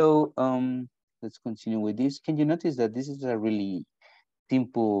 So, let's continue with this. Can you notice that this is a really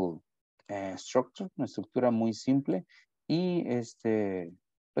simple structure, una estructura muy simple y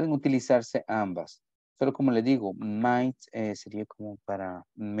pueden utilizarse ambas. Solo como le digo, might sería como para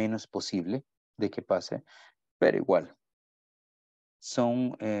menos posible de que pase, pero igual.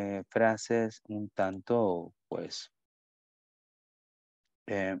 Son frases un tanto pues,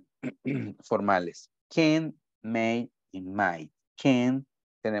 formales. Can, may, y might. Can,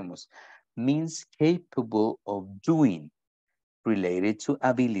 tenemos, means capable of doing, related to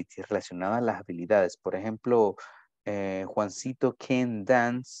ability, relacionada a las habilidades. Por ejemplo, Juancito can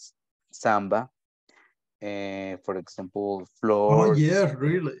dance samba. For example, Oh, Flor. yeah,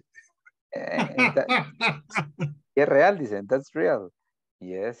 really. Es real, dicen, that's real.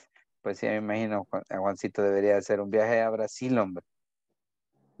 Yes. Pues sí, me imagino, Juancito debería hacer un viaje a Brasil, hombre.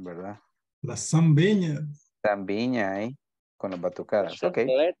 ¿Verdad? La zambeña. Zambiña ahí, con las batucadas. Ok.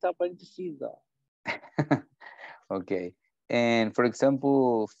 Ok. And for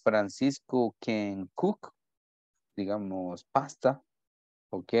example, Francisco can cook, digamos, pasta.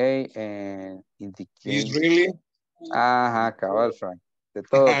 Ok. And Is indicate. really? Ajá, cabal, Frank. De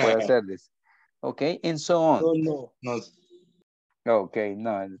todo puede hacer this. Ok, and so on. No. Okay,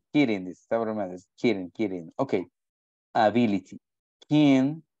 no, kidding, this está bromando, kidding. Okay, ability.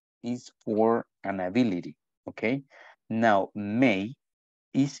 Can is for an ability, okay? Now, may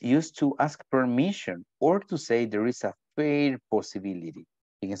is used to ask permission or to say there is a fair possibility.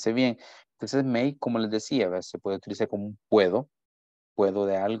 Fíjense bien, entonces may, como les decía, ¿verdad? Se puede utilizar como un puedo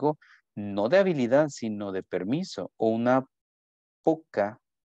de algo, no de habilidad, sino de permiso o una poca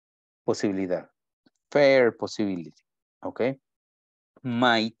posibilidad. Fair possibility, okay?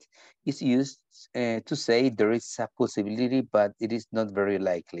 Might is used to say there is a possibility, but it is not very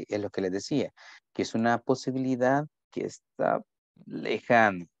likely. Es lo que les decía, que es una posibilidad que está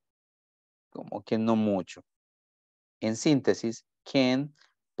lejana, como que no mucho. En síntesis, can,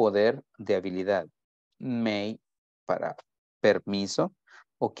 poder de habilidad. May, para permiso,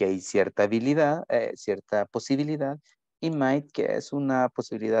 o que hay cierta habilidad, cierta posibilidad. Y might, que es una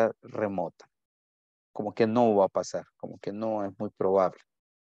posibilidad remota. Como que no va a pasar, como que no es muy probable.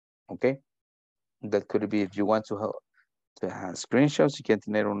 Okay, that could be if you want to have screenshots, si quieren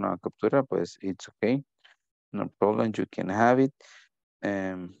tener una captura, pues it's okay, no problem, you can have it.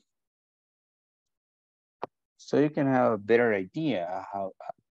 So you can have a better idea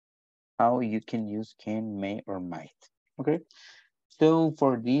how you can use can, may, or might. Okay, so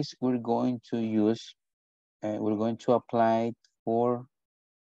for this, we're going to apply it for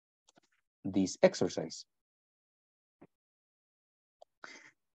this exercise.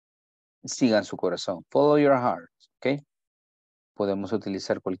 Sigan su corazón, follow your heart, okay? Podemos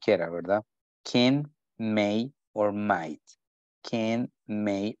utilizar cualquiera, ¿verdad? Can, may, or might. Can,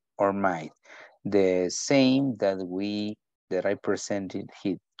 may, or might. The same that I presented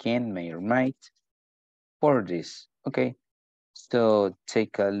here, can, may, or might, for this, okay? So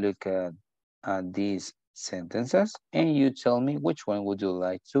take a look at these sentences and you tell me which one would you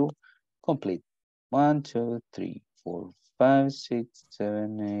like to complete. 1, 2, 3, 4, 5, 6,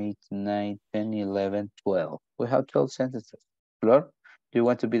 7, 8, 9, 10, 11, 12. We have 12 sentences. Flor, do you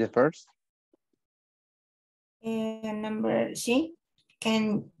want to be the first? Number C.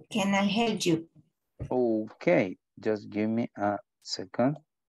 Can I help you? Okay, just give me a second.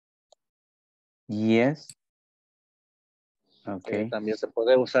 Yes. Okay. También se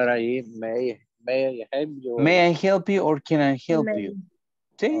puede usar ahí, may I help you? May I help you or can I help you?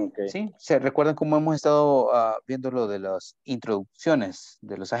 Sí, Okay. sí. ¿Se recuerdan cómo hemos estado viendo lo de las introducciones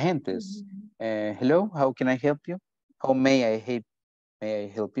de los agentes? Hello, how can I help you? How may I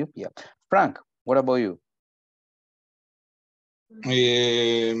help you? Yeah. Frank, what about you?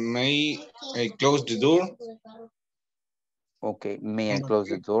 May I close the door? Okay, may I close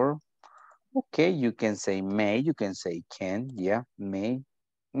the door? Okay, you can say may, you can say can, yeah, may.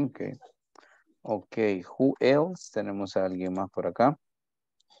 Okay. Okay, who else? Tenemos a alguien más por acá.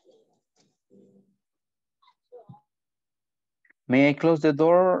 May I close the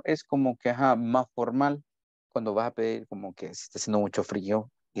door es como que más formal. Cuando vas a pedir como que si está haciendo mucho frío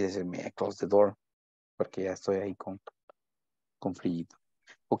y decir may I close the door porque ya estoy ahí con frío.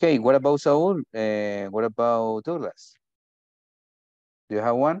 Okay, what about Saul? What about Douglas? Do you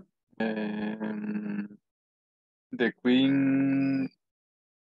have one? The queen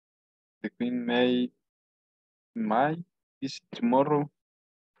may visit tomorrow.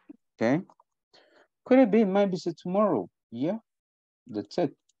 Okay. Could it be might visit tomorrow? Yeah, that's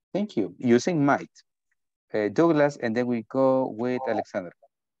it. Thank you. Using might. Douglas, and then we go with Alexander.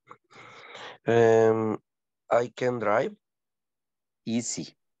 I can drive.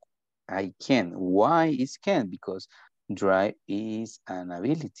 Easy. I can. Why is can? Because drive is an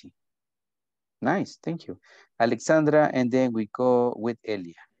ability. Nice, thank you. Alexandra, and then we go with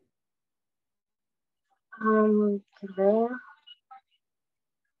Elia.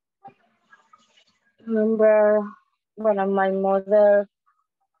 Remember when my mother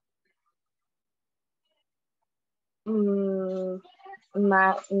My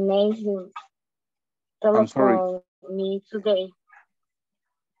name I'm sorry. telephone me today.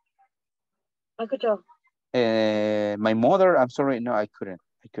 ¿Me escuchó? My mother, I'm sorry, no, I couldn't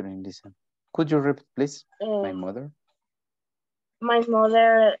listen. Could you repeat, please? My mother? My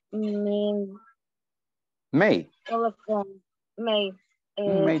mother mean May. telephone. May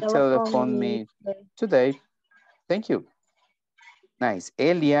Telephone me today. Thank you. Nice.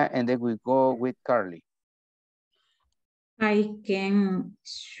 Elia, and then we go with Carly. I can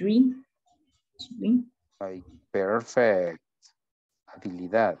swim. Perfect.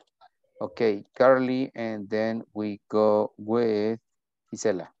 Habilidad. Okay, Carly, and then we go with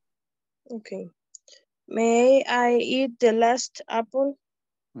Gisela. Okay. May I eat the last apple?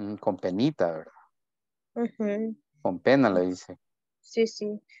 Con penita, ¿verdad? Con pena le dice. Sí,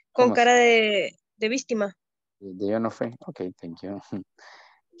 sí. Con cara de víctima. De yo no fue. Okay, thank you.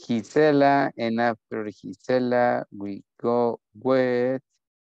 Gisela, and after Gisela, we go with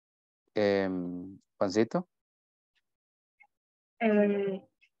Juancito.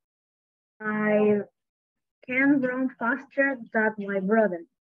 I can run faster than my brother.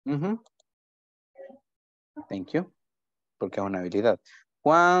 Thank you. Porque es una habilidad.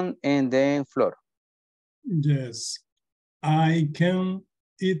 Juan, and then Flor. Yes. I can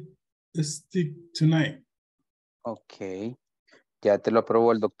eat a steak tonight. Okay. Ya te lo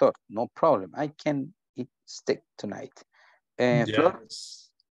aprobó el doctor. No problem. I can eat steak tonight. Flor.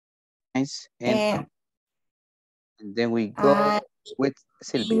 Nice. And then we go with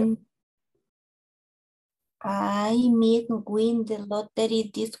Sylvia. I might win the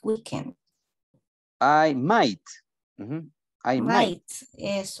lottery this weekend. I might. I might.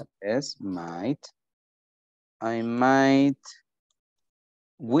 Eso. Yes, might. I might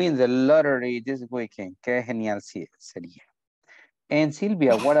win the lottery this weekend. Qué genial sería. And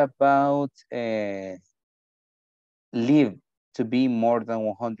Sylvia, what about live to be more than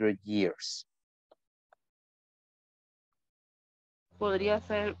 100 years? Podría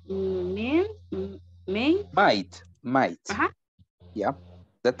ser may. Might. Ajá. Yeah,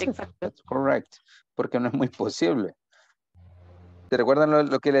 that's correct. Porque no es muy posible. ¿Te recuerdan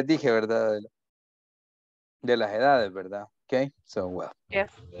lo que les dije, verdad? De las edades, ¿verdad? Okay, so well.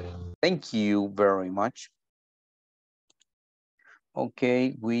 Yes. Thank you very much.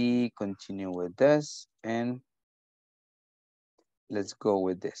 Okay, we continue with this and let's go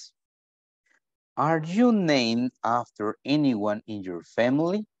with this. Are you named after anyone in your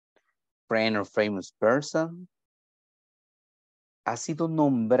family? Friend or famous person? ¿Ha sido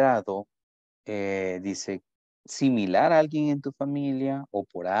nombrado, dice, similar a alguien en tu familia o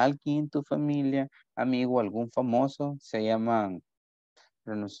por alguien en tu familia, amigo, algún famoso? Se llaman, I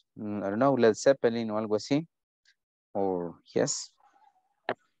don't know, Led Zeppelin o algo así. Or yes,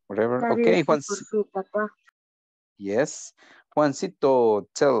 whatever. Okay, Juan. Por su papá. Yes. Juancito,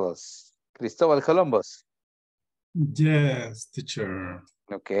 tell us. Cristóbal Columbus. Yes, teacher.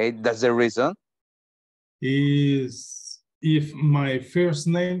 Okay, that's the reason. Is if my first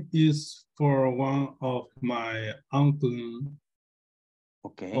name is for one of my uncle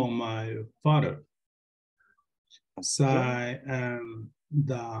or my father. So, and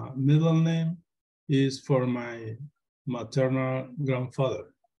the middle name is for my maternal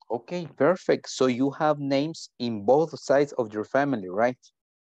grandfather. Okay, perfect. So you have names in both sides of your family, right?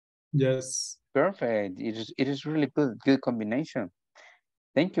 Yes. Perfect. It is really good combination.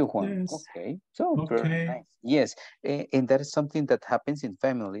 Thank you, Juan. Yes. Okay, so very nice. Yes, and that is something that happens in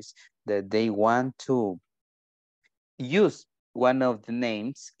families, that they want to use one of the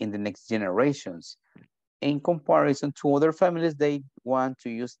names in the next generations. In comparison to other families, they want to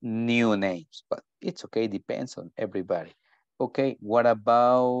use new names, but it's okay, depends on everybody. Okay, what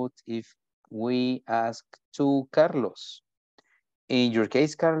about if we ask to Carlos? In your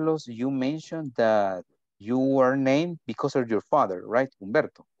case, Carlos, you mentioned that you were named because of your father, right,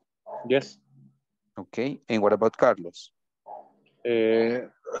 Humberto? Yes. Okay, and what about Carlos?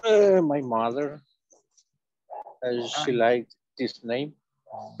 My mother, she liked this name.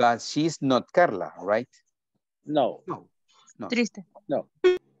 But she's not Carla, right? No. No. Triste. No.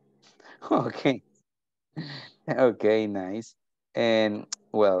 Okay. Okay, nice. And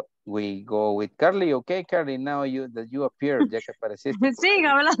well, we go with Carly. Okay, Carly, now that you appeared, ya que apareciste. Sigue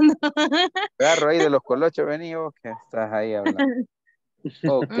hablando. Agarro ahí de los colochos, vení vos, que estás ahí hablando.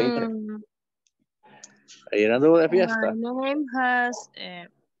 Okay. Ahí anduvo de fiesta. My name has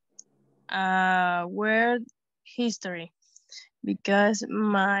a weird history because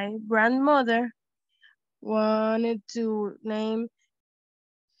my grandmother wanted to name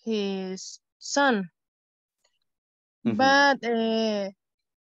his son, but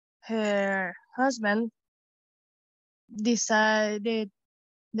her husband decide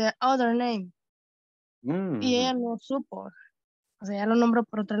the other name. Y ella no supo. O sea, ella lo nombró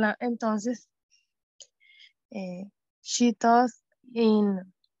por otro lado. Entonces, she thought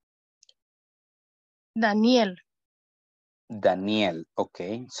in Daniel. Daniel,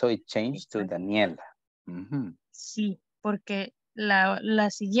 okay. So it changed to Daniela. Sí, porque la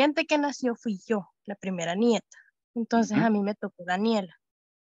siguiente que nació fui yo, la primera nieta. Entonces a mí me tocó Daniela.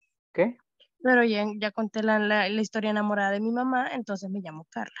 Okay. Pero ya conté la historia enamorada de mi mamá, entonces me llamo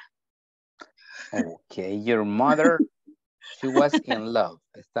Carla. Okay, your mother, she was in love.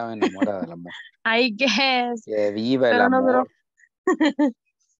 Estaba enamorada de la mujer. I guess. Que viva el Pero no amor. duró.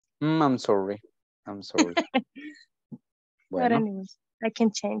 I'm sorry. I'm sorry. But Bueno, anyways, I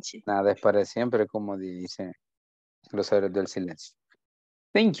can change it. nada es para siempre, como dicen los héroes del silencio.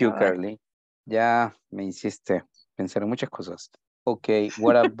 Thank you, Carly. Ya me hiciste pensar en muchas cosas. Okay,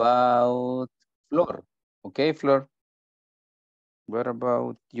 what about Flor? Okay, Flor. What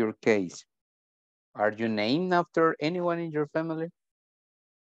about your case? Are you named after anyone in your family?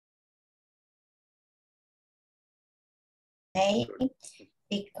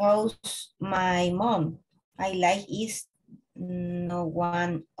 Because my mom, I like is no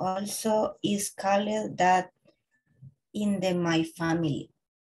one also is called that in my family.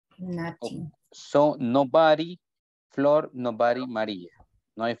 Nothing. So nobody, Flor, nobody, María.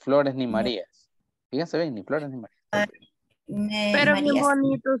 No hay Flores ni Marías. Fíjense bien, ni Flores ni Marías. Pero bien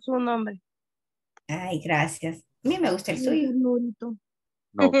bonito su nombre. Ay, gracias. A mí me gusta el suyo.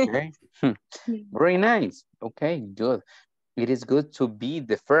 Okay. Very nice. Okay, good. It is good to be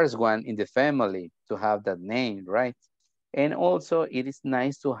the first one in the family to have that name, right? And also it is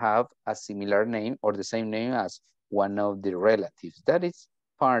nice to have a similar name or the same name as one of the relatives. That is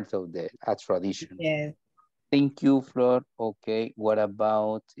part of a tradition. Yes. Thank you, Flor. Okay, what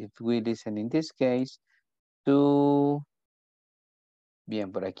about if we listen in this case to...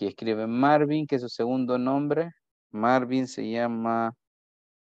 Bien, por aquí escribe Marvin, que es su segundo nombre. Marvin se llama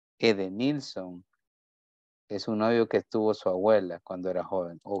Edenilson. Es un novio que tuvo su abuela cuando era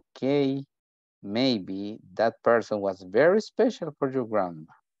joven. Ok, maybe that person was very special for your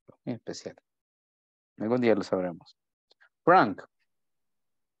grandma. Muy especial. Algún día lo sabremos. Frank.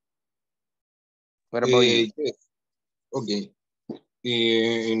 What about you? Yes. Okay.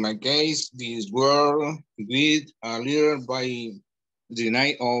 In my case, this word with a letter by the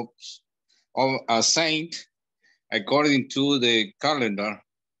night of a saint according to the calendar.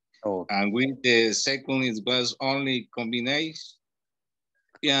 Oh. And with the second, it was only combination.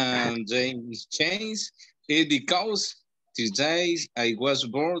 And then changed it because today I was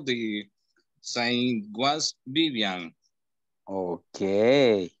born, the saint was Vivian. Ok.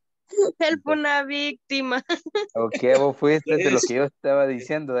 Él fue una víctima. Ok, vos fuiste de lo que yo estaba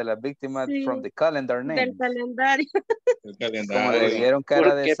diciendo de las víctimas from the calendar name. Del calendario. Como le vieron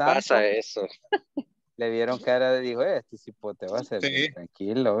cara de ¿Por qué santo. pasa eso? Le vieron cara de, dijo, este cipote va a ser bien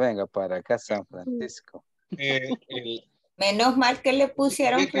tranquilo, venga para acá San Francisco. Menos mal que le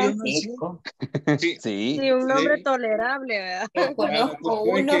pusieron Francisco. Sí. Sí, un nombre tolerable, ¿verdad? Yo conozco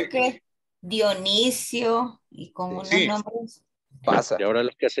uno que es Dionisio y con unos nombres. Pasa. Y ahora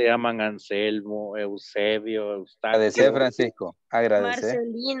los que se llaman Anselmo, Eusebio, Eustaquio. Agradecer, Francisco. Agradecer.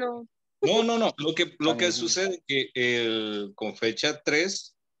 Marcelino. No. Lo que sucede es que con fecha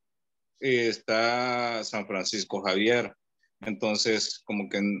 3 está San Francisco Javier. Entonces, como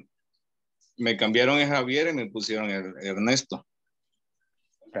que me cambiaron el Javier y me pusieron el Ernesto.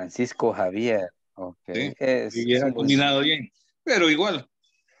 Francisco Javier. Ok. ¿Sí? Es hubiera combinado bien. Pero igual,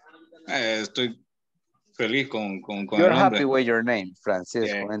 estoy feliz con el nombre. You're happy with your name, Francisco.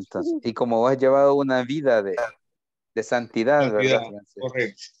 Yeah. Entonces, y como vos has llevado una vida de santidad, ¿verdad,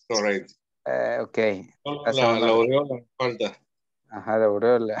 Francisco? Correcto. Ok. La aureola me falta. Ajá, la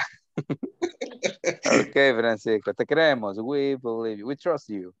aureola. Ok, Francisco, te creemos. We believe you. We trust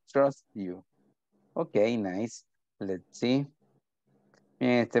you. Trust you. Ok, nice. Let's see.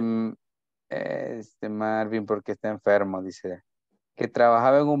 Este Marvin, porque está enfermo, dice. Que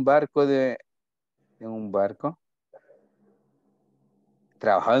trabajaba en un barco ¿En un barco?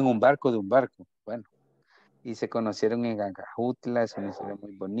 Trabajaba en un barco de un barco. Bueno. Y se conocieron en Acajutla. Es una historia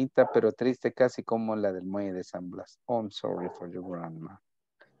muy bonita, pero triste, casi como la del muelle de San Blas. Oh, I'm sorry for your grandma.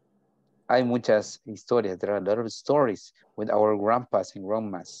 Hay muchas historias. There are a lot of stories with our grandpas and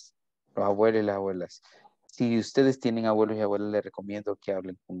grandmas. Los abuelos y las abuelas. Si ustedes tienen abuelos y abuelas, les recomiendo que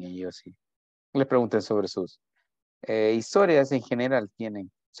hablen con ellos y les pregunten sobre sus historias en general.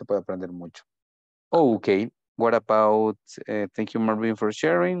 Se puede aprender mucho. Oh, okay. What about, thank you, Marvin, for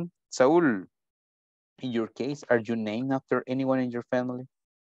sharing. Saúl, in your case, are you named after anyone in your family?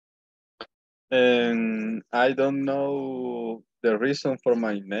 And I don't know the reason for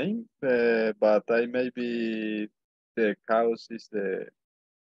my name, but I maybe the cause is the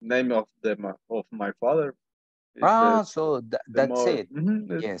name of my father. So The that's more it.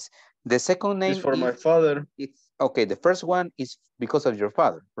 Yes. The second is name for my is, father. it's okay. The first one is because of your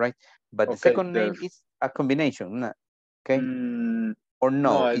father, right? But the Okay, second name is a combination, okay? Or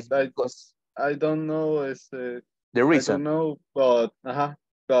no, no, it's because I don't know. the I don't reason. know, but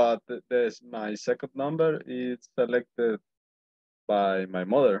there's my second number is selected by my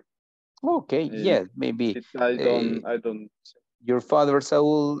mother. Okay, yes, maybe I don't. your father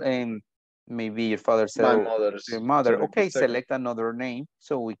Saul and maybe your father My Saul, mother's your mother. select the Okay, second. select another name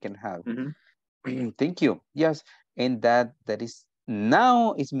so we can have. Thank you. Yes, and that is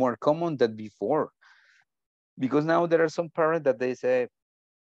now is more common than before, because now there are some parents that they say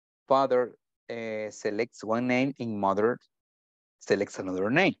father selects one name and mother selects another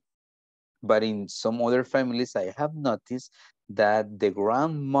name. But in some other families, I have noticed that the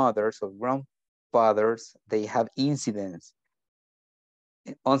grandmothers or grandfathers, they have incidents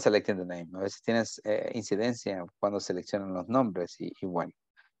on selecting the name. A veces tienes incidencia cuando seleccionan los nombres y bueno,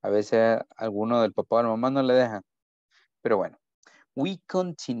 a veces alguno del papá o la mamá no le dejan. Pero bueno, we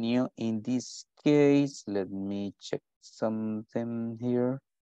continue in this case. Let me check something here.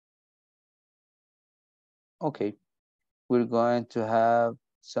 Okay, we're going to have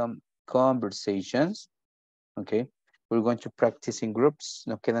some conversations. Okay, we're going to practice in groups.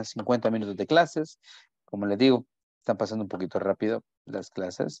 Nos quedan 50 minutos de clases. Como les digo, están pasando un poquito rápido las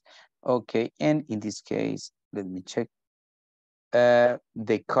clases. Okay, and in this case, let me check. The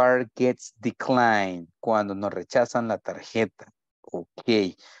card gets declined. Cuando nos rechazan la tarjeta.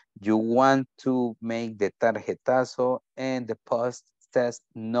 Okay, you want to make the tarjetazo and the post says,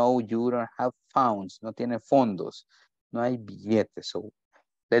 no, you don't have funds. No tiene fondos. No hay billetes. So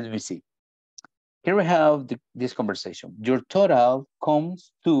let me see. Here we have this conversation. Your total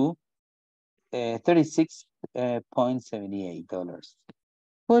comes to $36.78.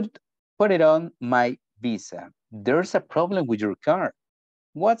 Put it on my Visa. There's a problem with your card.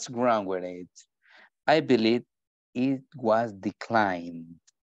 What's wrong with it? I believe it was declined.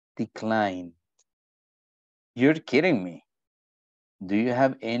 Declined. You're kidding me. Do you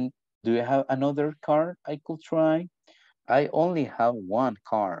have another card I could try? I only have one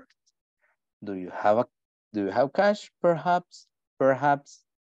card. Do you have cash? Perhaps.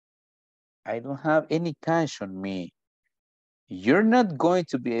 I don't have any cash on me. You're not going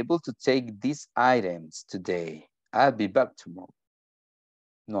to be able to take these items today. I'll be back tomorrow.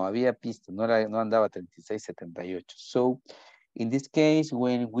 No había pista, no andaba 36.78. So, in this case,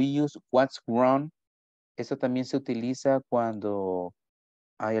 when we use what's wrong, eso también se utiliza cuando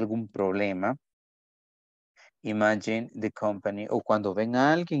hay algún problema. Imagine the company, o cuando ven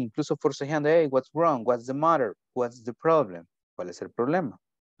a alguien, incluso forcejeando, hey, what's wrong? What's the matter? What's the problem? ¿Cuál es el problema?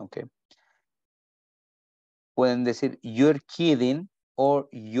 Okay. Pueden decir, you're kidding, or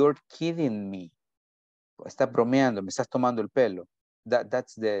you're kidding me. Estás bromeando, me estás tomando el pelo.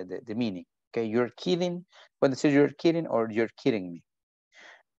 That's the meaning. Okay, you're kidding. Pueden decir, you're kidding, or you're kidding me.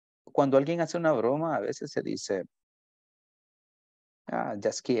 Cuando alguien hace una broma, a veces se dice,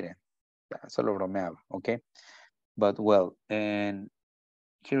 just kidding. Solo bromeaba, okay? But well, and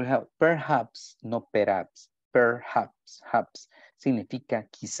here we have perhaps, no perhaps. Perhaps significa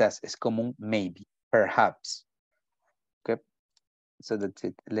quizás, es como un maybe, perhaps. Okay, so that's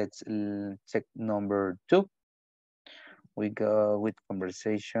it. Let's check number 2. We go with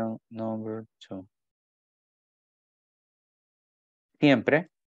conversation number 2. Siempre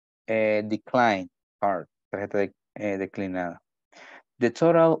decline card, tarjeta declinada. The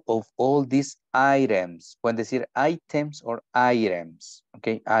total of all these items, pueden decir items or items,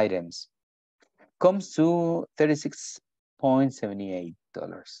 okay, items, comes to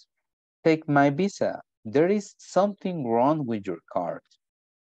 $36.78. Take my Visa. There is something wrong with your card.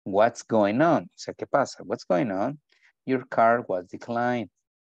 What's going on? O sea, ¿qué pasa? What's going on? Your card was declined.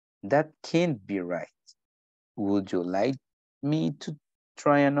 That can't be right. Would you like me to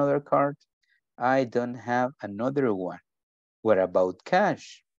try another card? I don't have another one. What about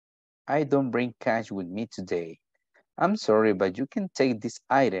cash? I don't bring cash with me today. I'm sorry, but you can take these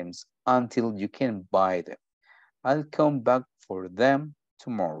items until you can buy them. I'll come back for them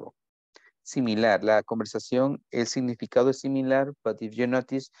tomorrow. Similar, la conversación, el significado es similar, but if you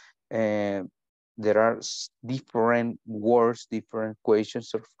notice, there are different words, different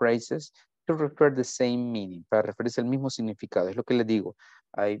questions or phrases to refer the same meaning, para referirse al mismo significado. Es lo que les digo,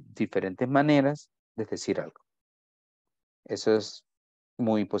 hay diferentes maneras de decir algo. Eso es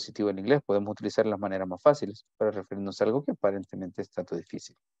muy positivo en inglés. Podemos utilizar las maneras más fáciles para referirnos a algo que aparentemente es tanto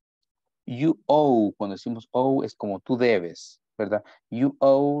difícil. You owe, cuando decimos owe es como tú debes, ¿verdad? You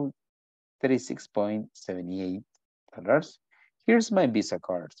owe $36.78. Here's my Visa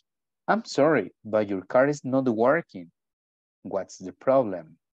card. I'm sorry, but your card is not working. What's the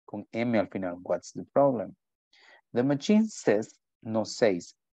problem? Con M al final, what's the problem? The machine says, no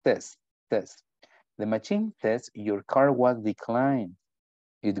says, says. The machine says your card was declined.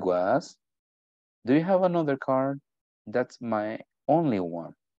 It was. Do you have another card? That's my only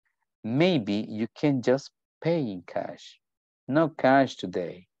one. Maybe you can just pay in cash. No cash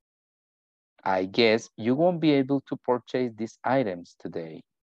today. I guess you won't be able to purchase these items today.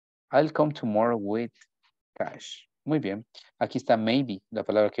 I'll come tomorrow with cash. Muy bien. Aquí está maybe, la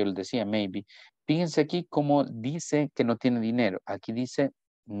palabra que yo les decía, maybe. Fíjense aquí cómo dice que no tiene dinero. Aquí dice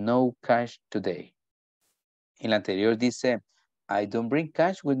no cash today. En la anterior dice I don't bring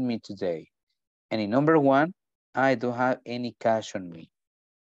cash with me today. And in number one, I don't have any cash on me.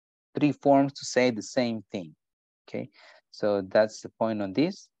 3 forms to say the same thing. Okay, so that's the point on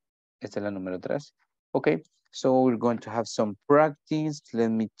this. Esta es la número 3. Okay, so we're going to have some practice.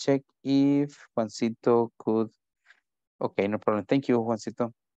 Let me check if Juancito could. Okay, no problem. Thank you,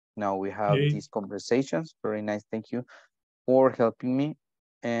 Juancito. Now we have these conversations. Very nice. Thank you for helping me.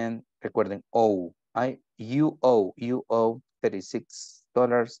 And recuerden, you owe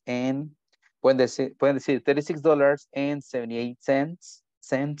 $36 and pueden decir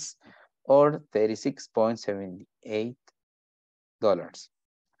 $36.78 or $36.78.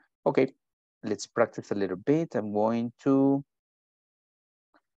 Okay, let's practice a little bit. I'm going to,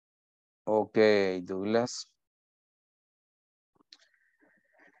 okay, Douglas.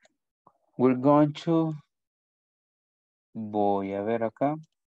 We're going to, voy a ver acá.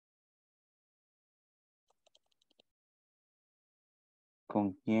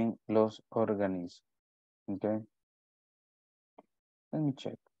 ¿Con quién los organizo? Okay. Let me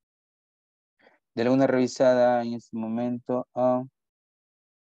check. Dale una revisada en este momento a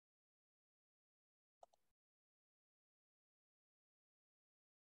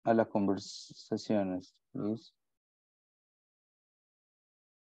las conversaciones, please.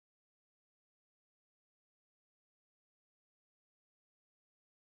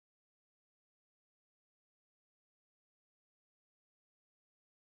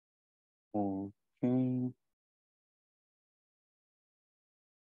 Okay.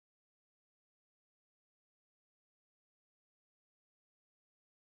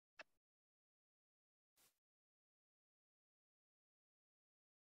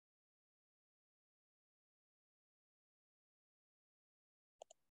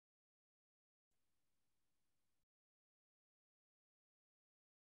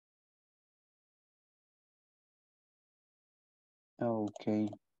 Ok.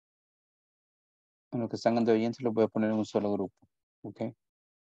 En lo que están de oyentes los voy a poner en un solo grupo. Ok.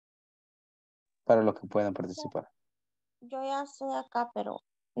 Para los que puedan participar. Yo ya estoy acá, pero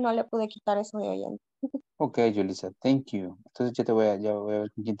no le pude quitar eso de oyente. Ok, Julissa, thank you. Entonces ya voy a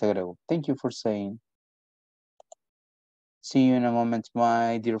ver con quién te agrego. Thank you for saying. See you in a moment,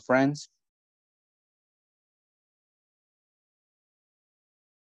 my dear friends.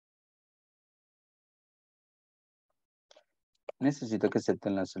 Necesito que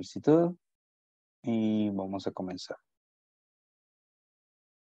acepten la solicitud y vamos a comenzar.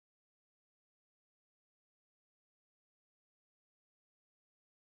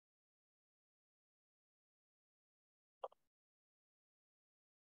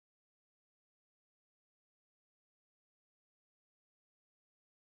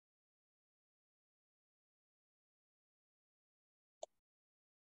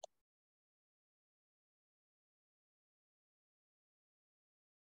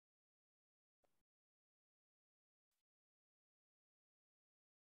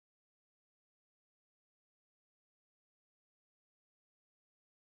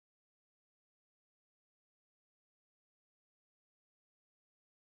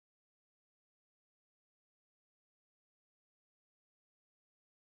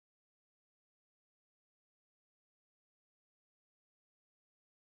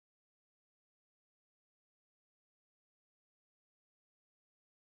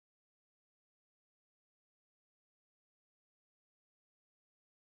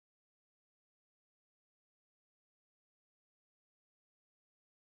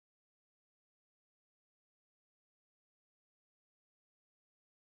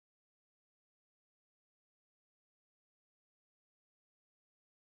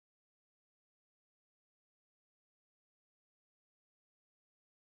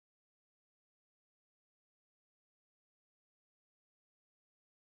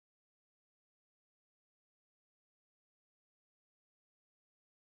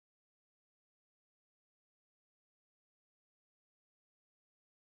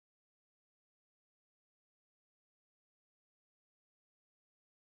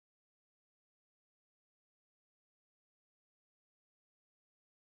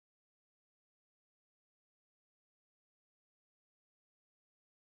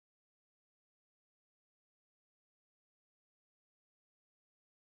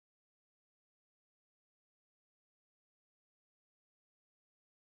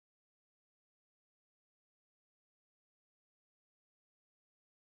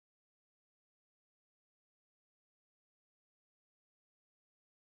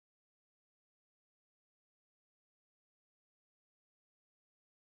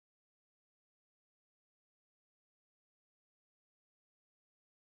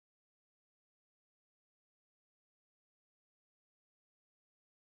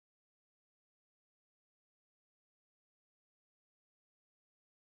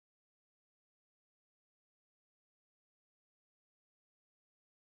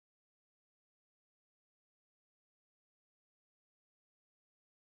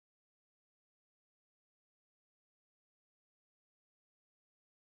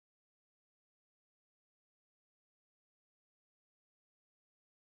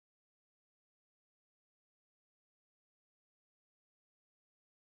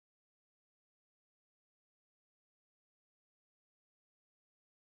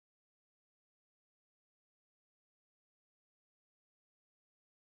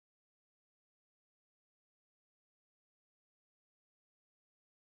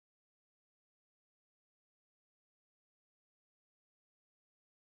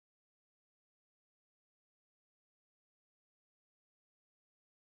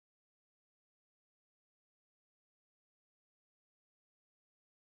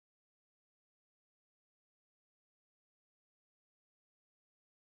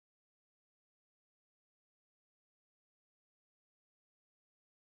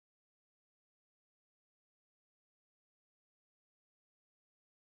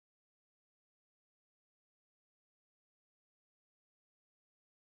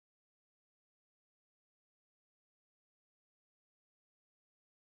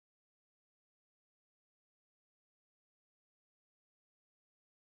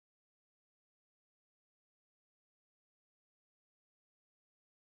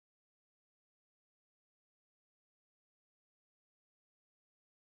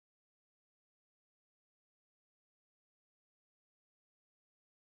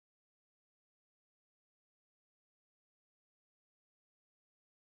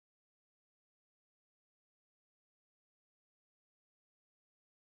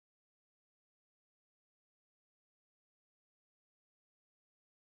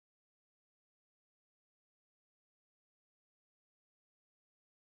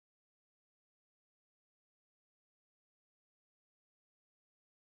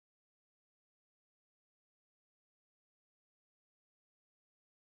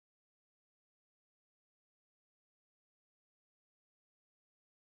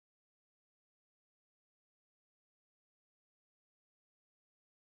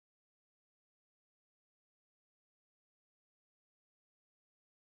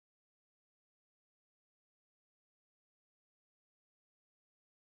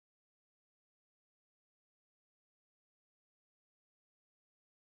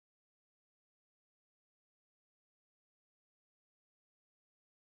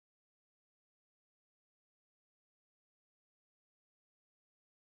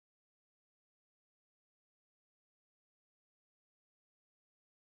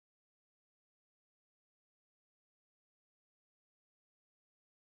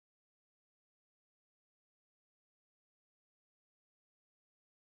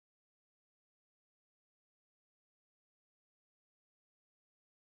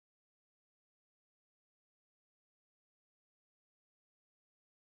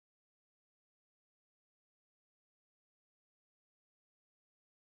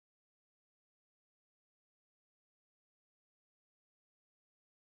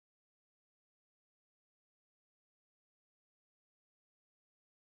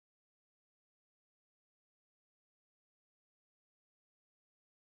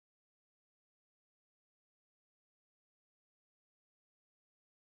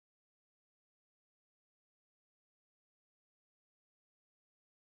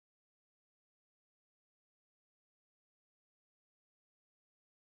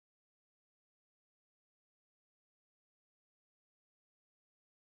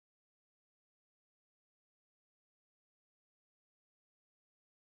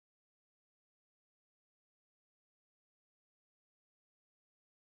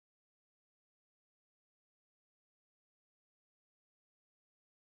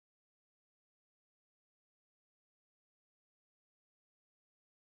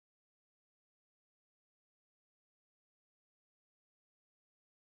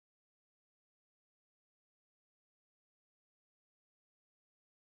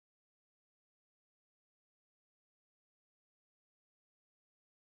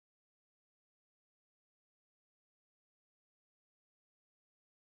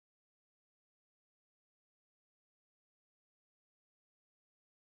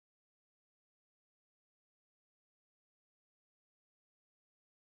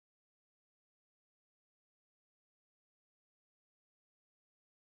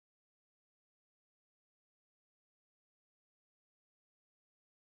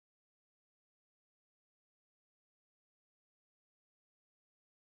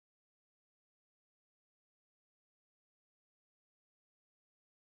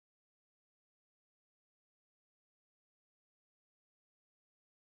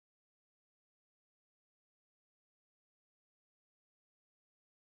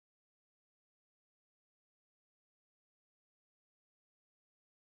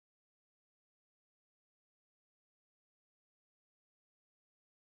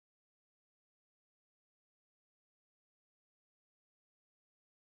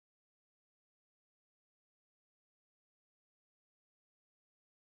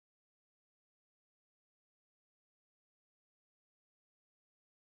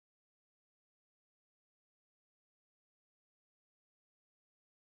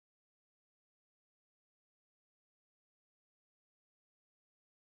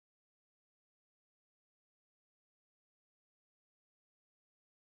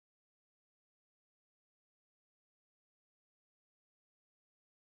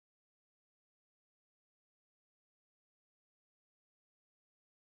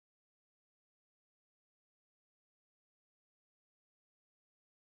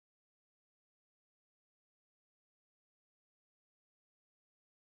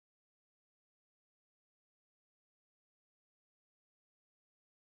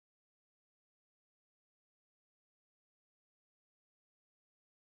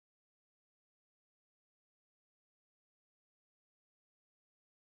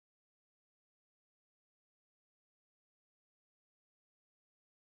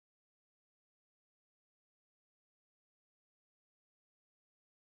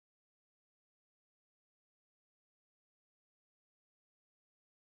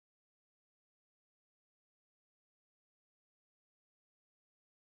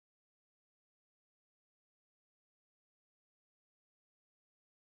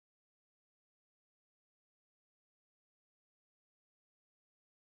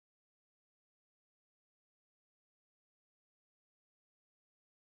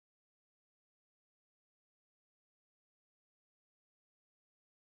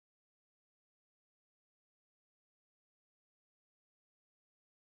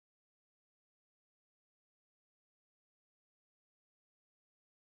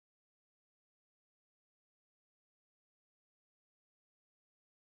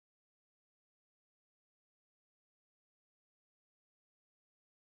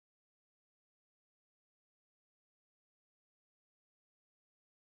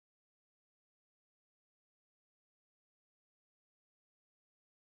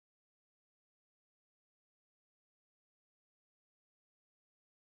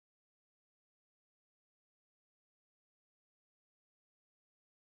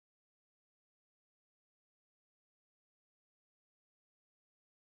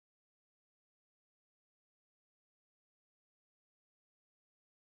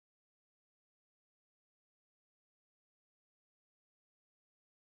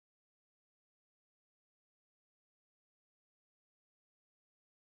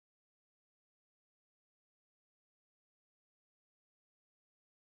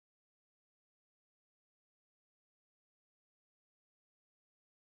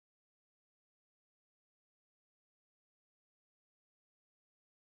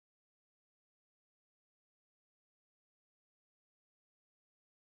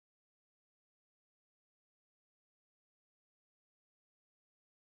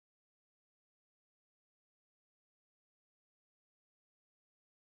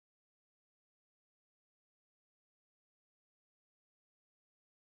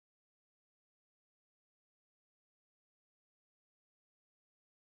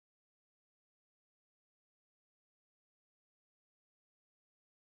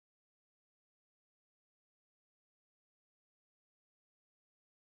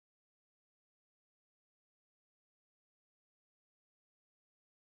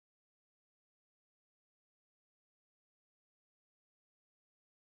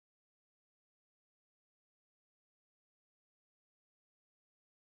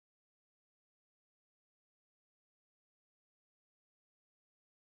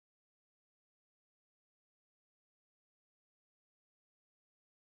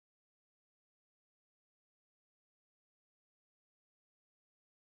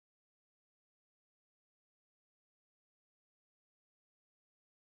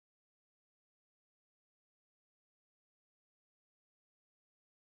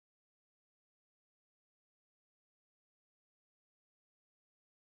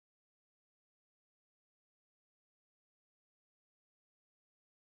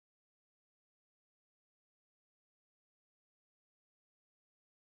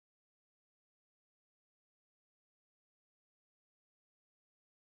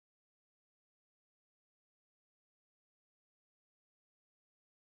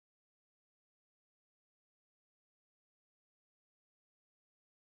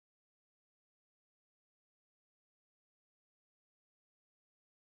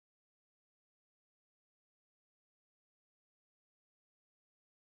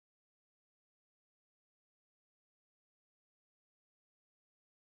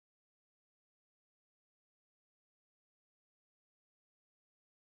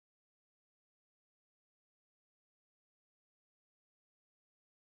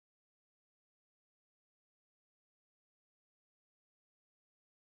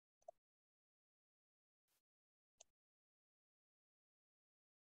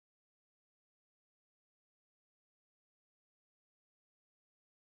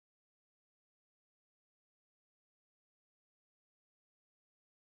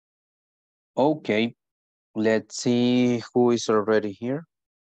 Okay, let's see who is already here.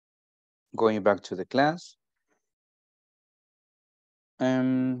 Going back to the class.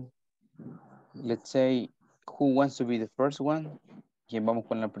 Let's say, who wants to be the first one? ¿Quién vamos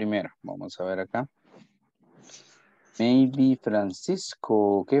con la primera? Vamos a ver acá. Maybe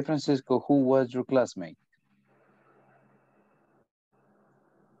Francisco. Okay, Francisco, who was your classmate?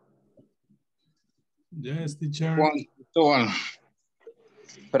 Yes, teacher. Juan.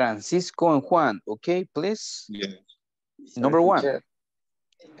 Francisco and Juan. Okay, please. Yes. Number one.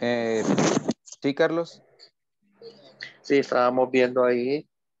 Sí, Carlos. Sí, estábamos viendo ahí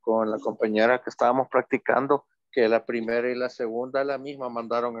con la compañera que estábamos practicando que la primera y la segunda la misma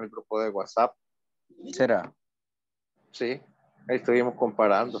mandaron en el grupo de WhatsApp. ¿Será? Sí, ahí estuvimos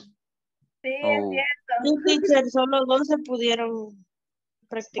comparando. Sí, es cierto. Sí, teacher, solo 12 pudieron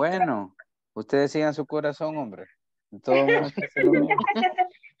practicar. Bueno, ustedes sigan su corazón, hombre. Todo el mundo hace lo mismo.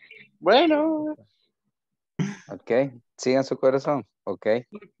 Bueno. Ok, sigan su corazón. Ok.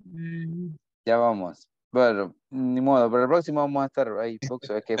 Ya vamos. Bueno, ni modo, pero el próximo vamos a estar ahí. Es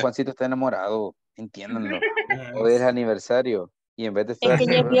que Juancito está enamorado. Entiéndanlo. Hoy es aniversario. Y en vez de estar... Es que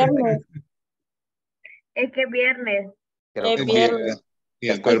ya es viernes. Es que viernes. Creo que viernes. Y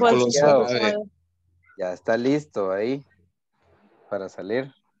el cuerpo lo sabe. Ya está listo ahí para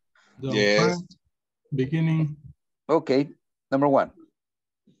salir. Yes. Beginning. Okay, number one.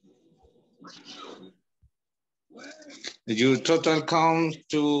 Your total comes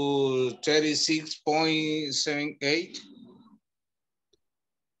to 36.78.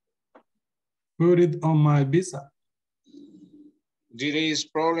 Put it on my visa. There is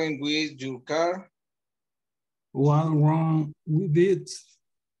problem with your car. What wrong with it?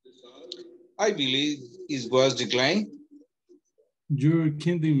 I believe it was declined. You're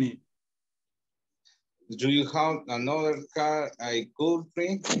kidding me. Do you have another car I could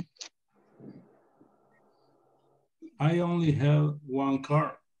bring? I only have one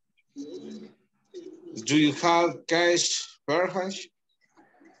car. Do you have cash, perhaps?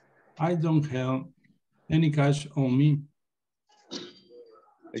 I don't have any cash on me.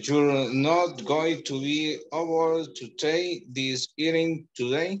 You're not going to be able to take this eating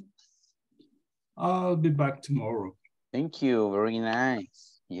today? I'll be back tomorrow. Thank you. Very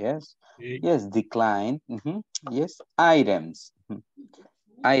nice. Yes. Yes, decline. Yes, items.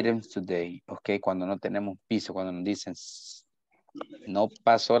 Items today. Ok, cuando no tenemos piso, cuando nos dicen no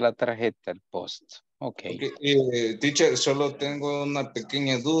pasó la tarjeta, el post. Ok. Teacher, solo tengo una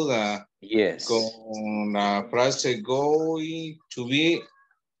pequeña duda. Yes. Con la frase going to be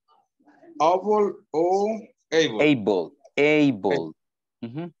able o able. Able.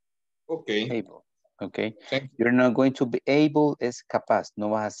 Okay. Able. Okay. You're not going to be able es capaz. No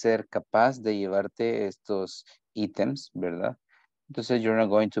vas a ser capaz de llevarte estos ítems, ¿verdad? Entonces, you're not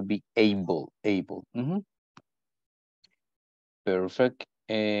going to be able. Perfect.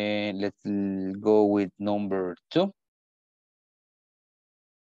 Let's go with number 2.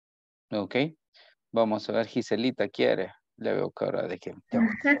 Okay. Vamos a ver, Giselita quiere. Le veo cara de que...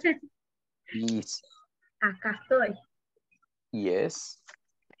 Yes. Acá estoy. Yes.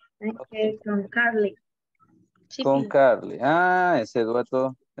 Okay, con Carly. Con Carly. Ah, ese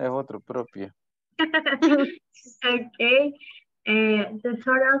dueto es otro propio. Okay. The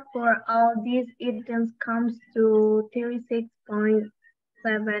total for all these items comes to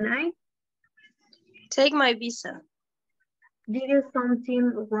 36.78. Take my visa. Did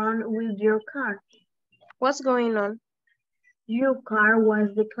something wrong with your car? What's going on? Your car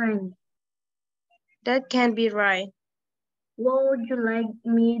was declined. That can't be right. Would you like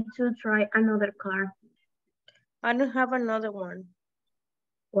me to try another car? I don't have another one.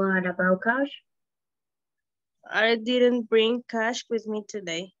 What about cash? I didn't bring cash with me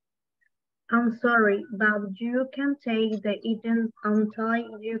today. I'm sorry, but you can take the items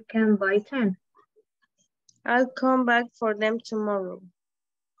until you can buy 10. I'll come back for them tomorrow.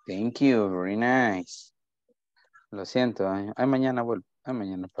 Thank you, very nice. Lo siento, ay, mañana vuelvo, ay,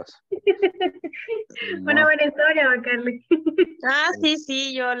 mañana paso. Una buena historia, Carly.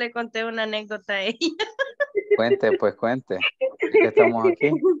 Sí, yo le conté una anécdota a ella. Cuente, pues cuente. Ya estamos aquí.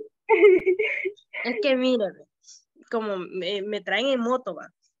 Es que mire, como me traen en moto,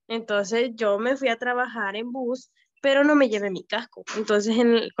 va. Entonces yo me fui a trabajar en bus, pero no me llevé mi casco. Entonces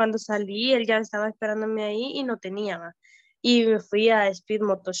cuando salí, él ya estaba esperándome ahí y no tenía, va. Y me fui a Speed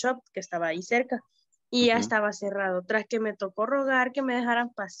Moto Shop, que estaba ahí cerca, y ya estaba cerrado. Tras que me tocó rogar que me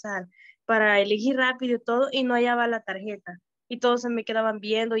dejaran pasar para elegir rápido y todo, y no hallaba la tarjeta. Y todos se me quedaban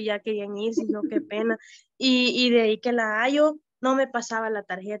viendo y ya querían irse, no, qué pena. Y de ahí que la hallo, no me pasaba la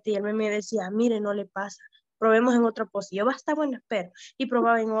tarjeta y él me decía, mire, no le pasa. probemos en otro post. Y yo, basta, bueno, espero. Y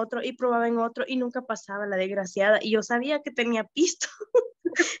probaba en otro, y nunca pasaba la desgraciada. Y yo sabía que tenía pisto.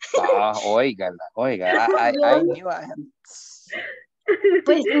 Óigala, oiga, I knew I had...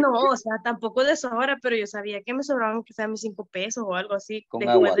 Pues no, o sea, tampoco de sobra, pero yo sabía que me sobraban quizás mis 5 pesos o algo así Con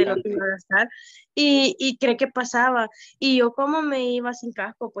después de lo que aguacate. iba a gastar. Y cree que pasaba. Y yo como me iba sin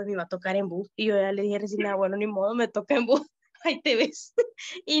casco, pues me iba a tocar en bus. Y yo ya le dije recién, bueno, ni modo, me toca en bus. Ahí te ves.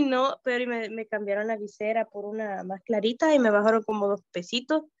 Y no, pero me cambiaron la visera por una más clarita y me bajaron como 2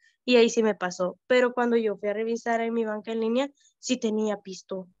 pesitos y ahí sí me pasó. Pero cuando yo fui a revisar en mi banca en línea, sí tenía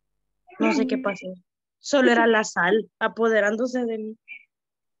pisto. No sé qué pasó. Solo era la sal apoderándose de mí.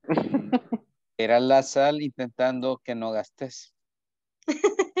 Era la sal intentando que no gastes.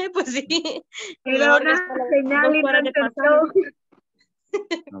 Pues sí. Era Mejor una gastar las señal 2 y no horas de pasaje.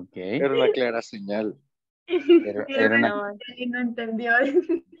 entendió. Ok. Era una clara señal. Era Era una... una señal y no entendió. Ahí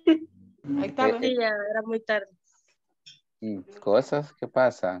está, eh, ¿ves? Sí, ya era muy tarde. cosas que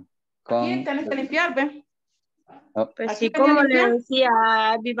pasan Aquí con... tenés que limpiar, ¿ves? Oh, Pues Aquí sí, venía a como le limpiar. decía,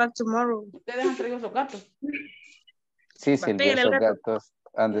 I'll be back tomorrow. Ustedes han traído esos gatos. sí, Va, Silvia, pégale al esos gato. gatos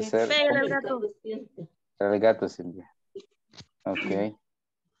han de ser... Pégale al gato. El gato, Silvia. Ok.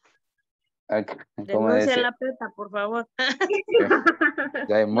 ¿Cómo Denuncia dice? la PETA, por favor.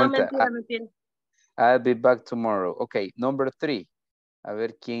 Ya hay No, multa. mentira, mentira. I'll be back tomorrow. Ok, number 3. A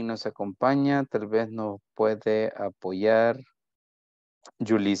ver quién nos acompaña. Tal vez nos puede apoyar.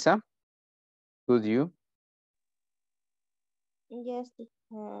 Julissa, could you? Yes.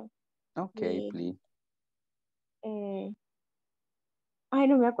 Okay, Y, please. ay,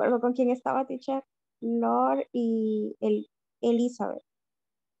 no me acuerdo con quién estaba, teacher. Lord y Elizabeth.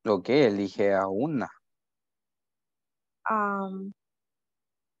 Ok, elige a una.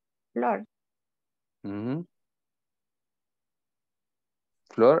 Lord. Mhm.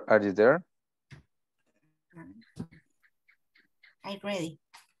 Flor, are you there? I'm ready.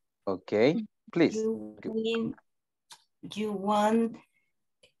 Okay, please. You want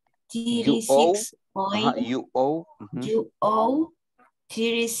You owe. 36 point, You owe. Mhm. you owe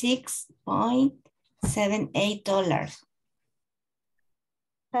 $36.78.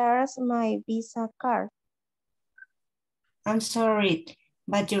 Here's my Visa card. I'm sorry,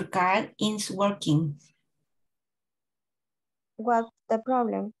 but your card is working. What's the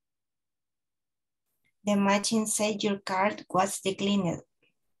problem? The machine said your card was declined.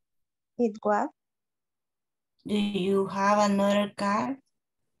 It was? Do you have another card?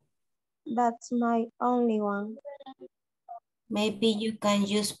 That's my only one. Maybe you can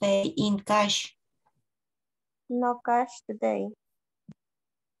just pay in cash. No cash today.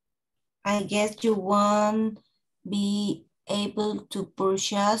 I guess you won't be able to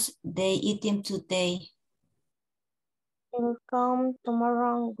purchase the item today. I'll come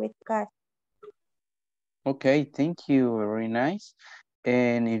tomorrow with cash. Okay, thank you. Very nice.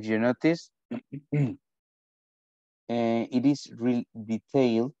 And if you notice, it is real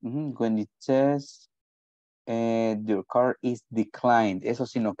detailed when it says your card is declined. Eso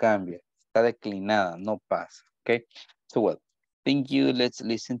sí no cambia. Está declinada, no pasa. Okay. So well, thank you. Let's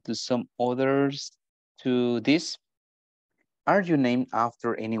listen to some others to this. Are you named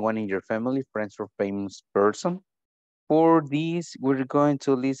after anyone in your family, friends, or famous person? For this, we're going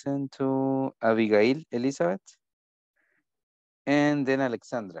to listen to Abigail, Elizabeth, and then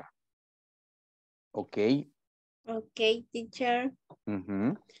Alexandra. Okay. Okay, teacher.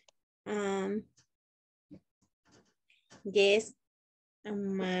 Mm-hmm. Yes,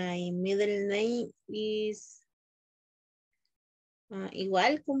 my middle name is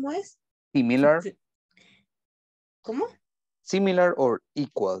igual, ¿cómo es? Similar. ¿Cómo? Similar or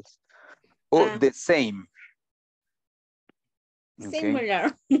equals. Or the same. Okay.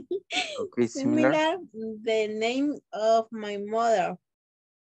 Similar. Okay, similar. Similar, the name of my mother.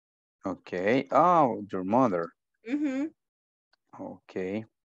 Okay. Oh, your mother. Mm-hmm. Okay.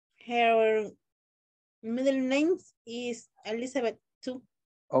 Her middle name is Elizabeth too.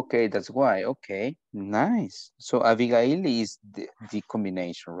 Okay, that's why. Okay, nice. So Abigail is the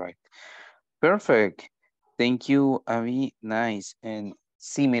combination, right? Perfect. Thank you, Abby. Nice. And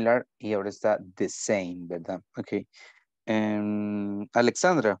similar, y ahora está the same, ¿verdad? Okay.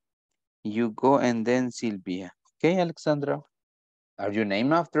 Alexandra, you go and then Sylvia. Okay, Alexandra. Are you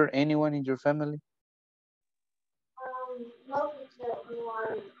named after anyone in your family?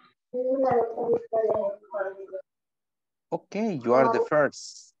 Okay, you are the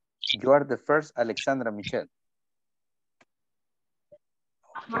first. You are the first, Alexandra Michelle.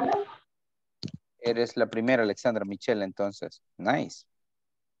 Okay. Eres la primera, Alexandra Michelle, entonces. Nice.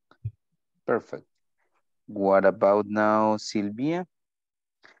 Perfect. What about now, Sylvia?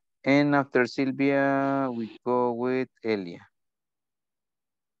 And after Sylvia, we go with Elia.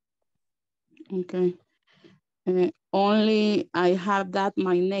 Okay. Only I have that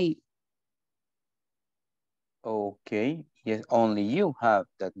my name. Okay. Yes, only you have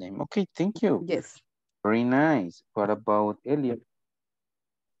that name. Okay, thank you. Yes. Very nice. What about Elia?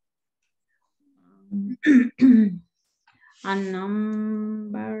 A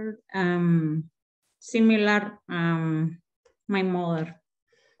number similar my mother.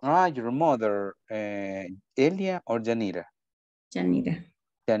 Ah, your mother, Elia or Janira? Janira.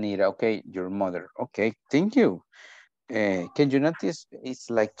 Janira, okay, your mother. Okay, thank you. Can you notice it's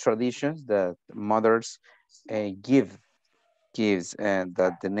like traditions that mothers gives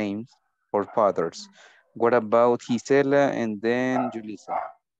that the names for fathers. What about Gisela and then Julissa?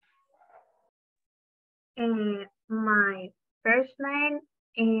 My first name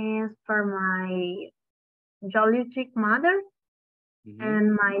is for my biologic mother,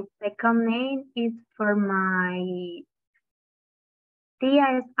 and my second name is for my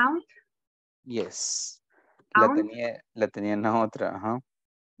tía es aunt. Yes. Aunt. La tenía en la otra, ajá.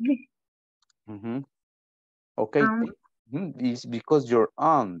 Okay. It's because you're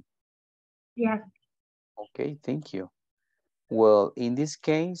aunt. Yes. Okay, thank you. Well, in this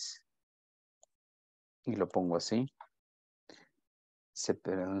case, y lo pongo así, se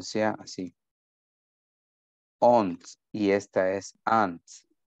pronuncia así. Aunt, y esta es aunt.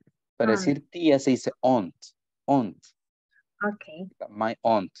 Para decir tía se dice aunt, aunt. Okay. My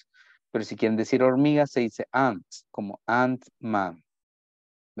aunt. Pero si quieren decir hormiga se dice ant, como ant-man.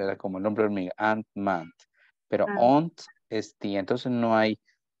 ¿Verdad? Como el nombre de hormiga, ant-man. Pero aunt es tía, entonces no hay,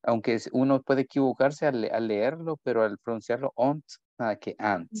 aunque uno puede equivocarse al leerlo, pero al pronunciarlo aunt, nada que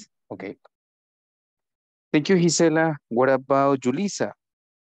ant. Ok. Thank you, Gisela. What about Julissa?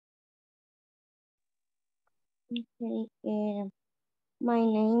 Okay. My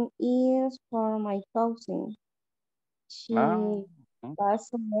name is for my cousin. She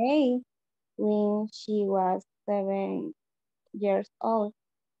passed away when she was 7 years old,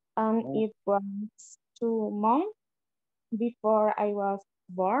 and it was 2 months before I was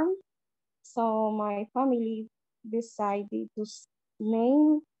born. So my family decided to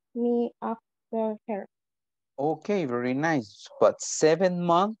name me after her. Okay, very nice. But 7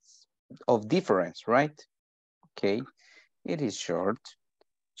 months of difference, right? Okay, it is short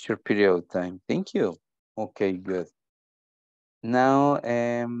period of time. Thank you. Okay, good. Now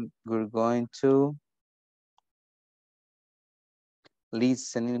we're going to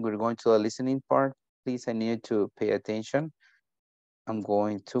listening. We're going to the listening part. Please, I need to pay attention. I'm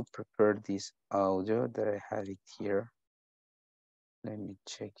going to prepare this audio that I have it here. Let me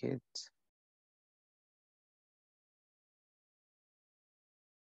check it.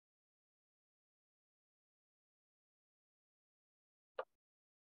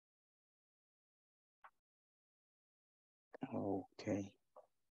 Okay.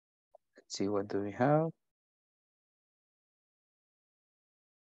 Let's see, what do we have?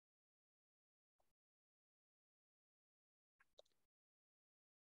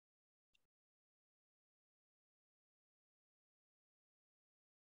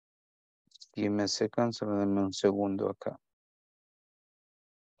 Give me a second, solo dame un segundo acá.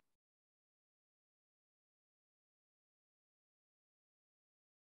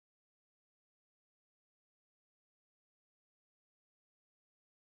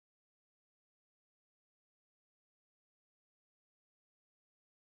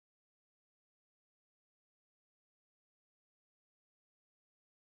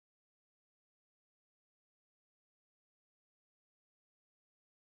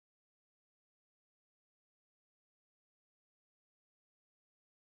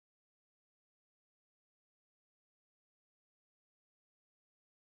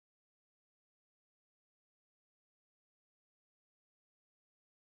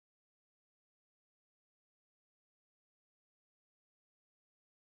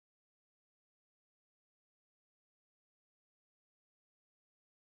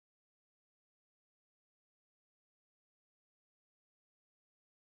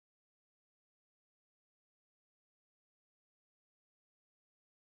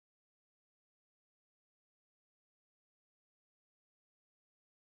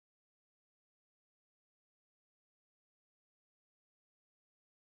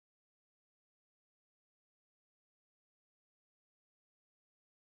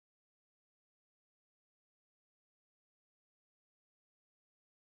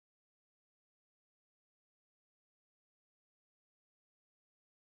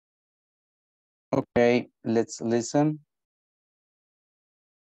 Okay, let's listen.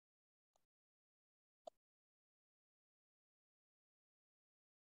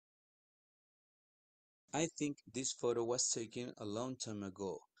 I think this photo was taken a long time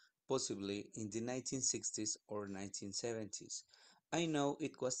ago, possibly in the 1960s or 1970s. I know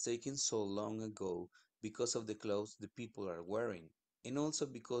it was taken so long ago because of the clothes the people are wearing, and also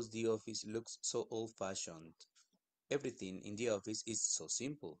because the office looks so old-fashioned. Everything in the office is so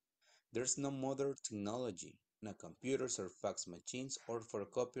simple. There's no modern technology, no computers or fax machines or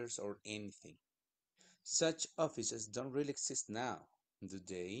photocopiers or anything. Such offices don't really exist now, do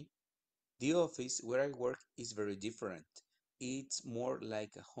they? The office where I work is very different. It's more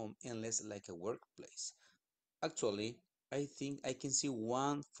like a home and less like a workplace. Actually, I think I can see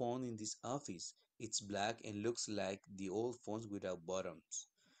one phone in this office. It's black and looks like the old phones without buttons.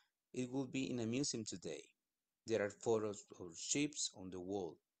 It will be in a museum today. There are photos of ships on the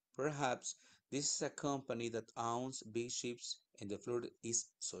wall. Perhaps this is a company that owns big ships and the floor is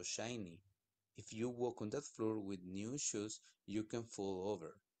so shiny. If you walk on that floor with new shoes, you can fall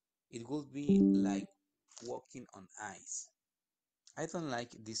over. It would be like walking on ice. I don't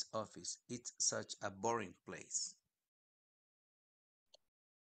like this office. It's such a boring place.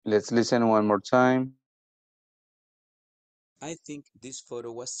 Let's listen one more time. I think this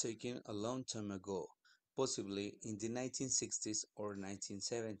photo was taken a long time ago, possibly in the 1960s or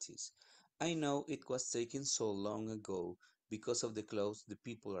 1970s. I know it was taken so long ago because of the clothes the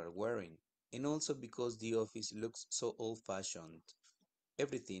people are wearing, and also because the office looks so old-fashioned.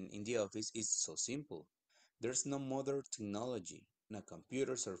 Everything in the office is so simple. There's no modern technology, no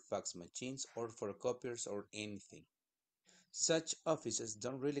computers or fax machines or photocopiers or anything. Such offices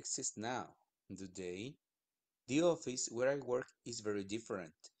don't really exist now, do they? The office where I work is very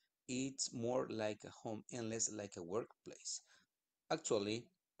different. It's more like a home and less like a workplace. Actually,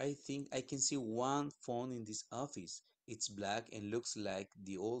 I think I can see one phone in this office. It's black and looks like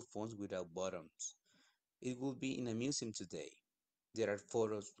the old phones without buttons. It will be in a museum today. There are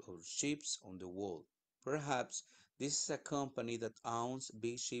photos of ships on the wall. Perhaps this is a company that owns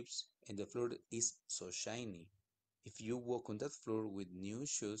big ships and the floor is so shiny. If you walk on that floor with new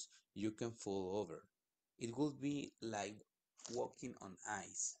shoes, you can fall over. It would be like walking on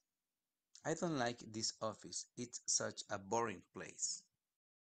ice. I don't like this office. It's such a boring place.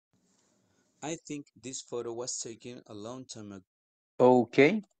 I think this photo was taken a long time ago.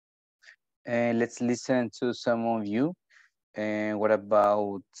 Okay, let's listen to some of you. And what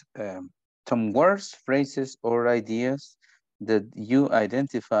about some words, phrases, or ideas that you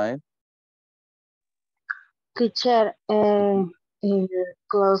identify? Teacher,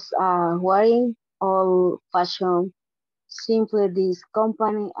 clothes are wearing old fashioned. Simply this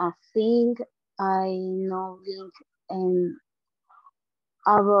company, I think I know link in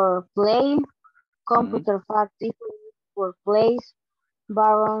our play, computer factory, workplace,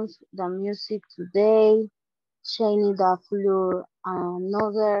 barons, the music today, shiny the floor,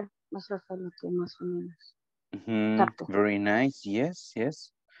 another, eso fue lo que más o menos capté. Very nice. Yes,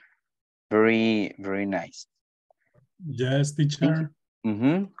 yes. Very, very nice. Yes, teacher.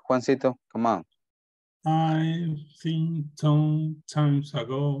 Juancito, come on. I think some times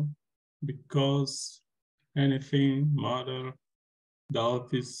ago, because anything matter, the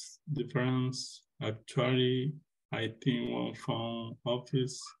office difference. Actually, I think one phone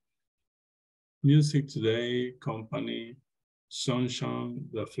office, music today, company, sunshine,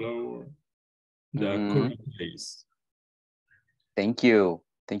 the floor, the current place. Thank you.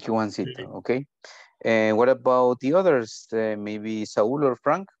 Thank you, Juancito. Okay. And what about the others? Maybe Saul or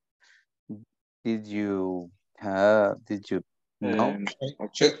Frank? Did you know?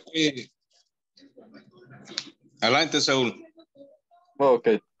 Adelante, Saúl.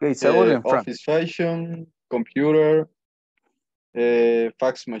 Okay. Okay, Saul and Frank. Office fashion, computer,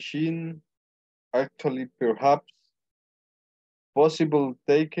 fax machine, actually perhaps, possible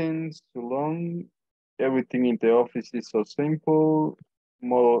taken too long, everything in the office is so simple,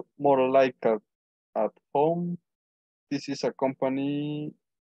 more like at home. This is a company,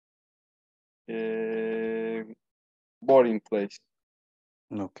 boring place.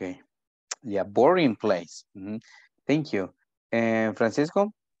 Okay. Yeah, boring place. Thank you. And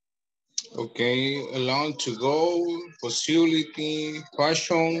Francisco? Okay, along to go, facility,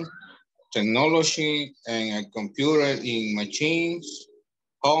 fashion, technology, and a computer in machines,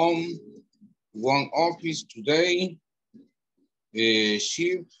 home, one office today,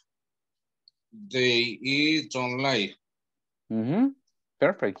 ship, they eat online.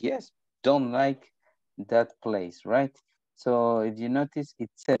 Perfect. Yes. Don't like that place, right? So if you notice, it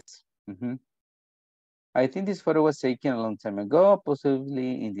says, I think this photo was taken a long time ago,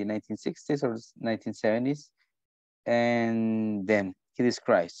 possibly in the 1960s or 1970s. And then he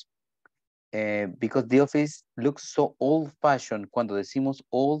describes, because the office looks so old-fashioned. Cuando decimos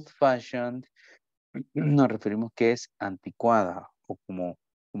old-fashioned, nos referimos que es anticuada o como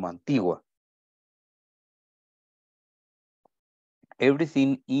antigua.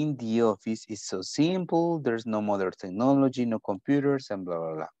 Everything in the office is so simple. There's no modern technology, no computers, and blah,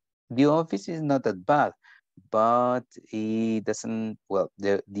 blah, blah. The office is not that bad, but it doesn't, well,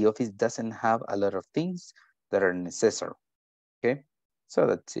 the office doesn't have a lot of things that are necessary. Okay, so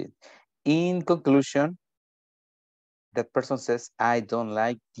that's it. In conclusion, that person says, I don't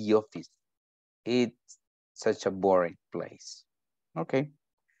like the office. It's such a boring place. Okay,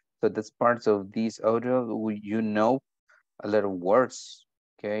 so that's part of this audio. You know a lot of words.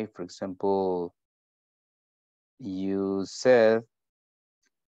 Okay, for example, you said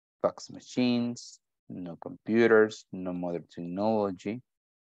fax machines, no computers, no modern technology.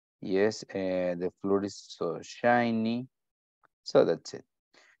 Yes, the floor is so shiny. So that's it.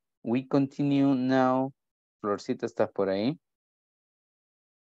 We continue now. Florcita, ¿estás por ahí?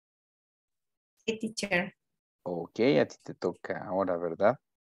 Sí, teacher. Ok, a ti te toca ahora, ¿verdad?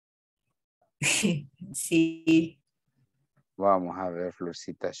 Sí. Vamos a ver,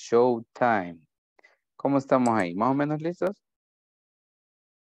 Florcita. Showtime. ¿Cómo estamos ahí? ¿Más o menos listos?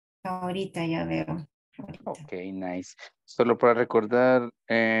 Ahorita ya veo. Ok, nice. Solo para recordar,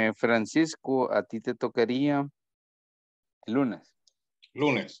 Francisco, a ti te tocaría el lunes.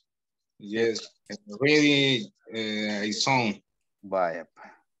 Lunes. Yes. Ready a song. Vaya.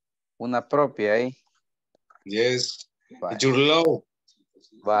 Una propia ahí. Yes. Vaya. Your love.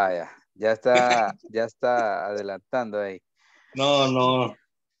 Vaya. Ya está adelantando ahí. No.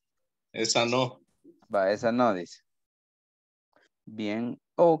 Esa no. Va, esa no dice. Bien,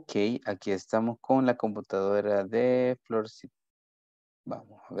 ok. Aquí estamos con la computadora de Florcita.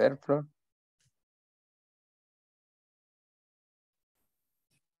 Vamos a ver, Flor.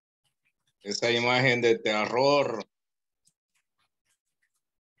 Esa imagen de terror.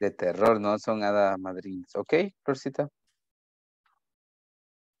 De terror, no son hadas madrinas. Ok, Florcita.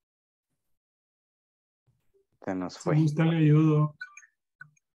 Se nos fue. Si gusta le ayudo.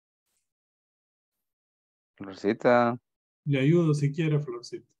 Florcita. Le ayudo si quiere,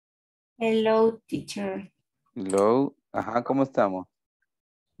 Florcita. Hello, teacher. Hello. Ajá, ¿cómo estamos?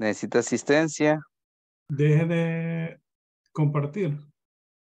 ¿Necesita asistencia? Deje de compartir.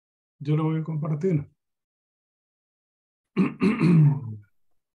 Yo lo voy a compartir.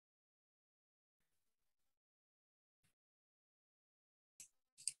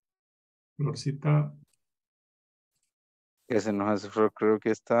 Florcita. Que se nos hace Flor, creo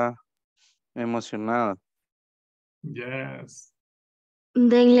que está emocionada. Yes.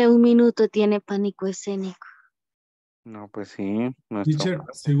 Denle un minuto, tiene pánico escénico. No, pues sí. Nuestro... Teacher,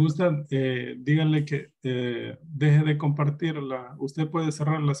 si gusta, díganle que deje de compartirla. Usted puede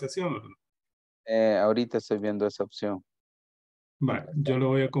cerrar la sesión, ¿verdad? Ahorita estoy viendo esa opción. Vale, yo le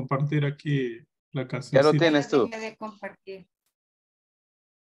voy a compartir aquí la canción. ¿Ya lo tienes tú? Deje de compartir.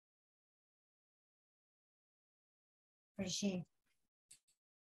 Pues sí.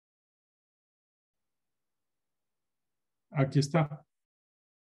 Aquí está.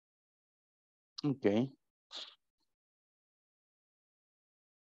 Ok.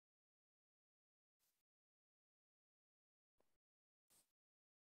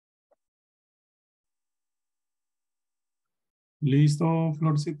 ¿Listo,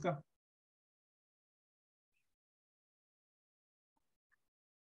 Florcita?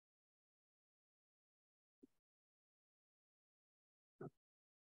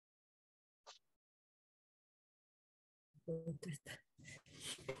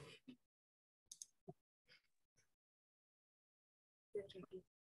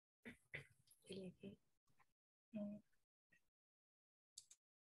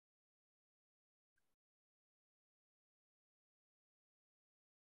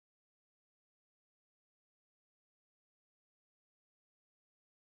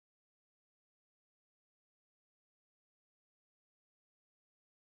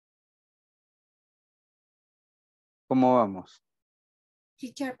 ¿Cómo vamos?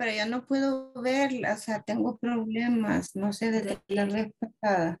 Teacher, pero ya no puedo verla, o sea, tengo problemas, no sé, desde la vez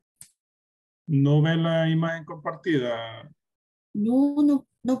pasada. ¿No ve la imagen compartida? No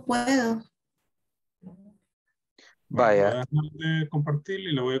puedo. Vaya. Voy a dejar de compartir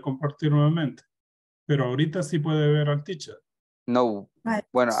y le voy a compartir nuevamente. Pero ahorita sí puede ver al teacher. No.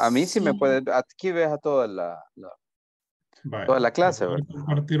 Bueno, a mí sí me puede... Aquí ves a toda toda la clase, voy a ¿verdad?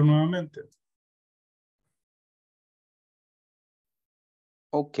 compartir nuevamente.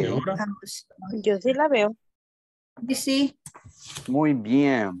 Ok. ¿Y ahora? Yo sí la veo. Sí. Muy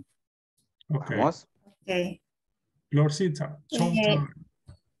bien. Ok. Vamos. Okay. Florcita,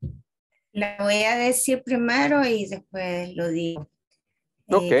 la voy a decir primero y después lo digo.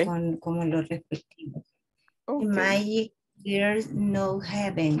 Okay. como los respectivos. Okay. Magic, there's no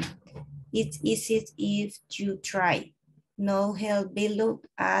heaven. It's easy if you try. No hell below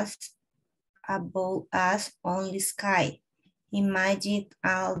us, above us, only sky. Imagine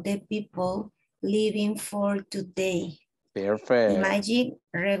all the people living for today. Perfect. Imagine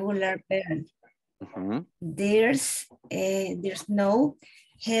regular bird. Uh-huh. There's no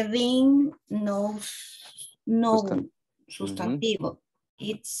heaven, no sustantivo.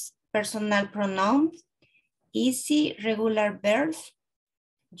 It's personal pronouns. Easy regular verbs.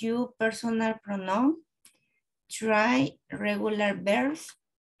 You personal pronoun. Try regular verbs.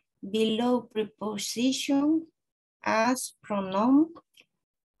 Below preposition. As pronoun.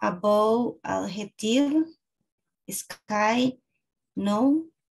 Above adjective. Sky, no.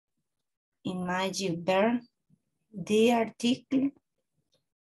 Imagine verb. The article.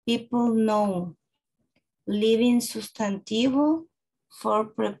 People know. Living sustantivo. For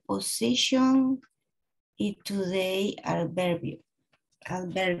preposition. Y today adverbio.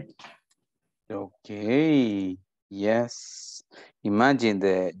 Okay. Yes. Imagine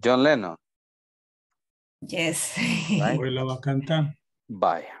the John Lennon. Yes. Right? Hoy la va a cantar.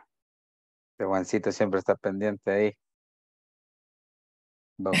 Vaya. De Juancito siempre está pendiente ahí.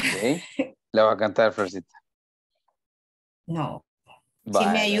 Ok. ¿Le va a cantar, Florcita? No. Vaya,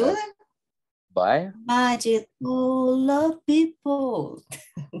 ¿Sí me ayudan? Vaya. Magic full of people.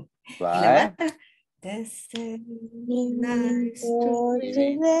 Vaya. This is nice to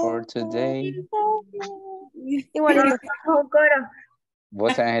For today. Igualito. Un coro.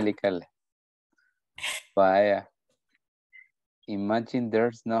 Voz angelical. Vaya. Imagine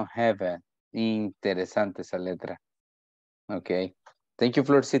there's no heaven. Interesante esa letra. Ok. Thank you,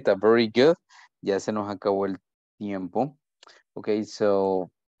 Florcita. Very good. Ya se nos acabó el tiempo. Ok,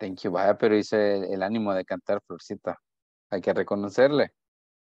 so, thank you. Vaya, pero hice el ánimo de cantar, Florcita. Hay que reconocerle.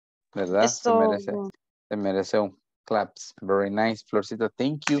 ¿Verdad? Se merece un claps. Very nice, Florcita.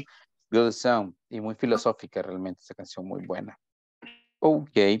 Thank you. Good song. Y muy filosófica realmente esa canción, muy buena.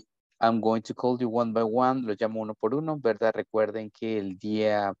 Ok. I'm going to call you one by one. Lo llamo uno por uno, ¿verdad? Recuerden que el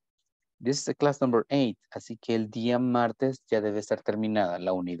día... This is the class number 8. Así que el día martes ya debe estar terminada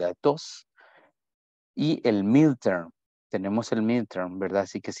la unidad 2. Y el midterm. Tenemos el midterm, ¿verdad?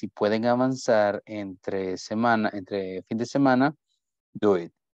 Así que si pueden avanzar entre fin de semana, do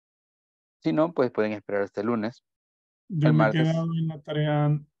it. Si no, pues pueden esperar hasta el lunes. Yo me he quedado en la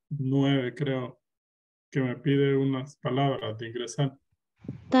tarea 9, creo, que me pide unas palabras de ingresar.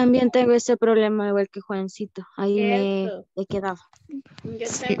 También tengo ese problema igual que Juancito. Ahí me Cierto. he quedado. Yo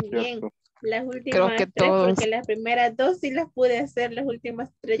Sí, también. cierto. Las últimas que 3, todos. porque las primeras 2 sí las pude hacer, las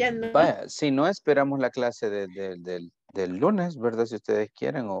últimas 3 ya no. Vaya, si no esperamos la clase del lunes, ¿verdad? Si ustedes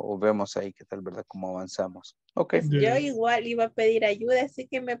quieren, o vemos ahí qué tal, ¿verdad? Cómo avanzamos. Ok. Pues yo igual iba a pedir ayuda, así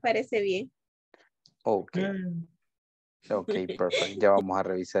que me parece bien. Ok. Ok, perfecto. Ya vamos a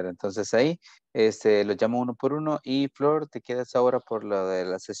revisar. Entonces ahí, lo llamo uno por uno. Y Flor, te quedas ahora por lo de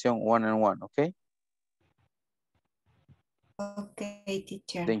la sesión one on one, ¿ok? Ok,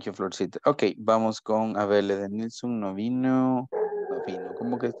 teacher. Thank you, Florcita. Ok, vamos con Abel de Nilsson. No vino.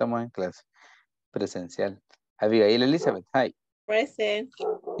 ¿Cómo que estamos en clase? Presencial. Abigail Elizabeth, hi. Present.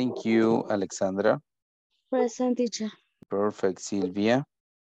 Thank you, Alexandra. Present, teacher. Perfect, Silvia.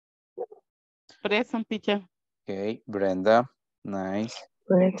 Present, teacher. Ok, Brenda, nice.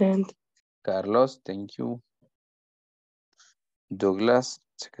 Present. Carlos, thank you. Douglas,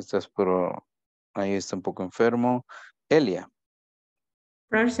 sé que estás, pero ahí está un poco enfermo. Elia.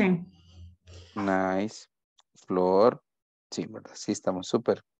 Present. Nice. Flor. Sí, ¿verdad? Sí, estamos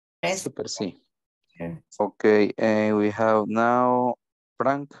súper. Súper, sí. Ok, we have now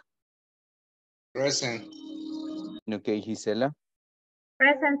Frank. Present. Ok, Gisela.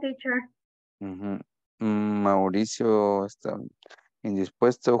 Present, teacher. Mauricio está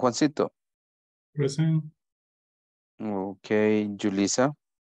indispuesto. Juancito. Present. Ok, Julissa.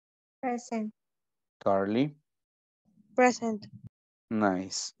 Present. Carly. Present.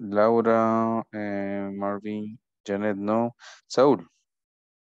 Nice. Laura, Marvin, Janet, no. Saúl.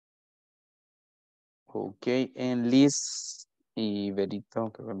 Ok, en Liz y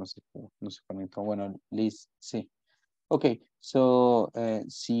Berito, creo que no se conectó. Bueno, Liz, sí. Ok, so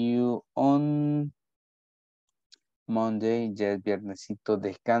see you on Monday. Ya es viernesito,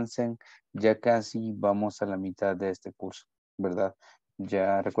 descansen. Ya casi vamos a la mitad de este curso, ¿verdad?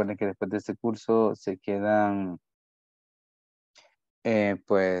 Ya recuerden que después de este curso se quedan,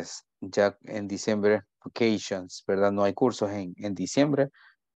 pues ya en diciembre, vacations, ¿verdad? No hay cursos en diciembre,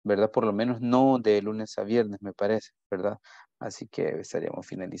 ¿verdad? Por lo menos no de lunes a viernes, me parece, ¿verdad? Así que estaríamos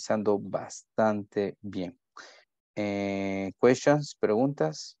finalizando bastante bien. Questions,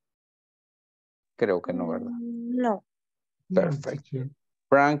 preguntas. Creo que no, ¿verdad? No. Perfecto.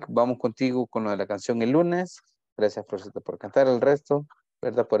 Frank, vamos contigo con lo de la canción el lunes. Gracias, Florcita, por cantar el resto,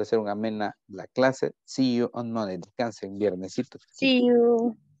 ¿verdad? Por hacer una amena la clase. See you on Monday. Descansen, viernesito. See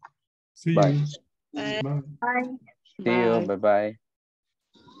you. See Bye. you. Bye. Bye. Bye. See you. Bye-bye.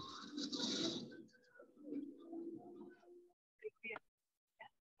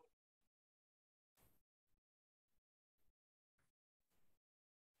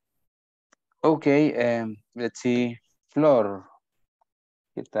 Okay, let's see. Flor,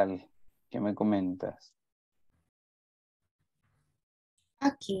 ¿qué tal? ¿Qué me comentas?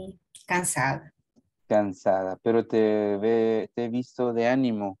 Aquí, cansada. Cansada, pero te he visto de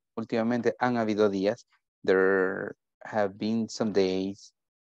ánimo últimamente. Han habido días. There have been some days,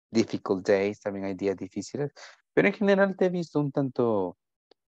 difficult days, también hay días difíciles, pero en general te he visto un tanto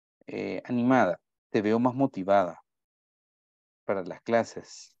animada. Te veo más motivada para las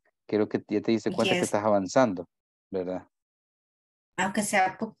clases. Creo que ya te diste cuenta que Yes. estás avanzando, ¿verdad? Aunque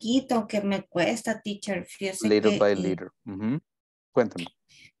sea poquito, aunque me cuesta, teacher, fíjese Little que by little. Cuéntame.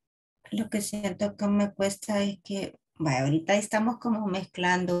 lo que siento que me cuesta es que, vaya, ahorita estamos como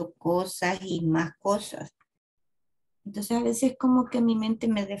mezclando cosas y más cosas. Entonces a veces como que mi mente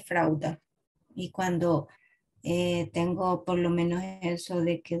me defrauda. Y cuando tengo por lo menos eso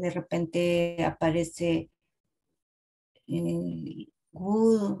de que de repente aparece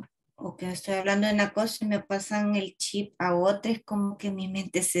good o que estoy hablando de una cosa y me pasan el chip a otra, es como que mi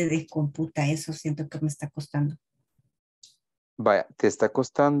mente se descomputa. Eso siento que me está costando. Vaya, te está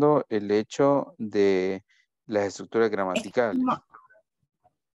costando el hecho de las estructuras gramaticales.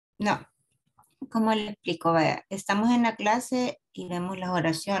 No, ¿cómo le explico? Vaya, estamos en la clase y vemos las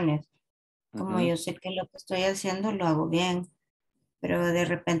oraciones. Como yo sé que lo que estoy haciendo lo hago bien, pero de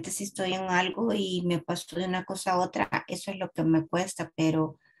repente si estoy en algo y me paso de una cosa a otra, eso es lo que me cuesta,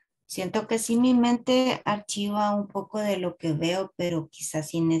 pero siento que sí mi mente archiva un poco de lo que veo, pero quizás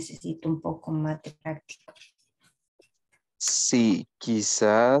sí necesito un poco más de práctica. Sí,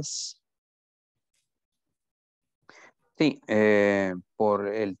 quizás. Sí, por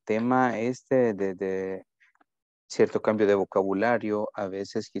el tema este de cierto cambio de vocabulario, a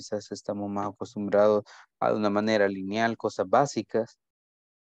veces quizás estamos más acostumbrados a una manera lineal, cosas básicas,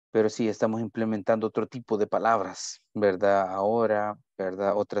 pero sí estamos implementando otro tipo de palabras, ¿verdad? Ahora,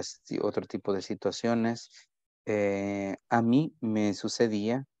 ¿verdad? Otro tipo de situaciones. A mí me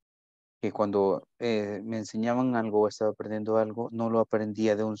sucedía que cuando me enseñaban algo o estaba aprendiendo algo, no lo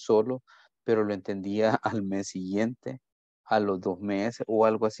aprendía de un solo, pero lo entendía al mes siguiente, a los 2 meses o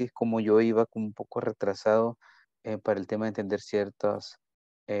algo así. Es como yo iba como un poco retrasado para el tema de entender ciertos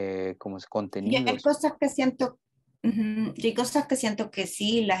como Y hay contenidos. cosas que siento, y hay cosas que siento que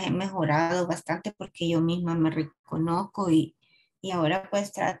sí las he mejorado bastante porque yo misma me reconozco y ahora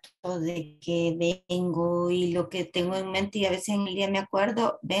pues trato de que vengo y lo que tengo en mente y a veces en el día me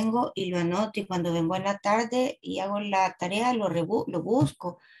acuerdo, vengo y lo anoto y cuando vengo en la tarde y hago la tarea lo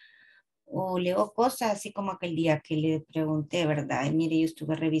busco o leo cosas así como aquel día que le pregunté, ¿verdad? Y mire, yo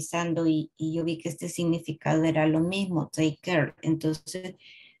estuve revisando y yo vi que este significado era lo mismo, take care. Entonces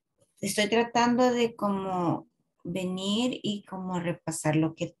estoy tratando de como venir y como repasar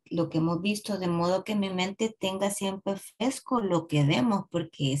lo que hemos visto, de modo que mi mente tenga siempre fresco lo que vemos,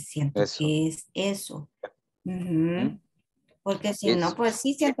 porque siento Eso. que es eso. ¿Mm? Porque si no, Es, pues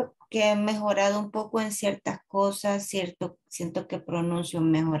sí siento que he mejorado un poco en ciertas cosas, siento que pronuncio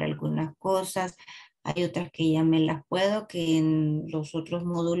mejor algunas cosas, hay otras que ya me las puedo, que en los otros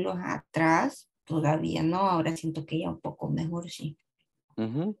módulos atrás todavía no, ahora siento que ya un poco mejor, sí.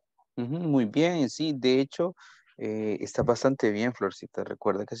 Muy bien, sí, de hecho, está bastante bien, Florcita.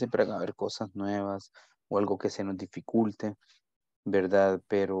 Recuerda que siempre van a haber cosas nuevas o algo que se nos dificulte, ¿verdad?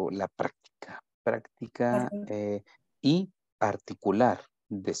 Pero la práctica y articular,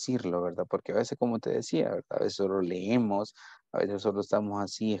 decirlo, ¿verdad? Porque a veces, como te decía, ¿verdad? A veces solo leemos, a veces solo estamos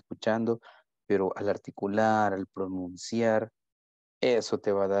así escuchando, pero al articular, al pronunciar, eso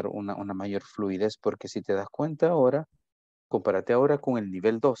te va a dar una mayor fluidez, porque si te das cuenta ahora, compárate ahora con el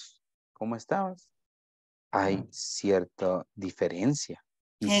nivel 2. ¿Cómo estabas? Hay cierta diferencia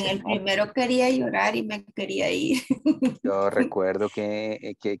y En se el nota. primero quería llorar y me quería ir. Yo recuerdo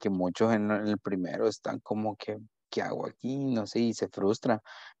que muchos en el primero están como que, ¿qué hago aquí? No sé, y se frustran.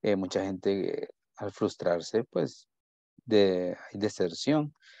 Mucha gente al frustrarse, pues, hay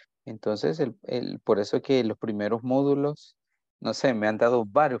deserción. Entonces, por eso que los primeros módulos, no sé, me han dado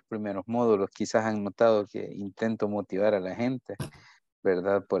varios primeros módulos, quizás han notado que intento motivar a la gente,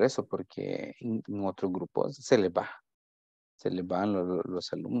 ¿verdad? Por eso, porque en otros grupos se les baja. se les van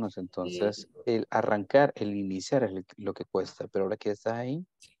los alumnos. Entonces, el arrancar, el iniciar es lo que cuesta. Pero ahora que estás ahí,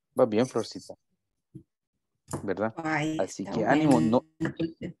 va bien, Florcita. ¿Verdad? Ay, así está que ánimo, bueno. no.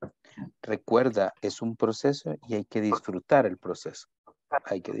 Recuerda, es un proceso y hay que disfrutar el proceso.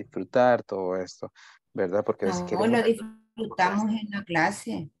 Hay que disfrutar todo esto, ¿verdad? Porque a veces No, queremos... lo disfrutamos en la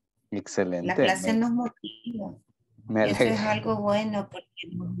clase. La Excelente. clase nos motiva. Me Eso es alegra. algo bueno porque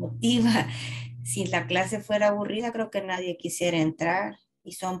nos motiva. Si la clase fuera aburrida, creo que nadie quisiera entrar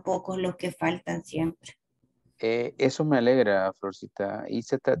y son pocos los que faltan siempre. Eso me alegra, Florcita. Y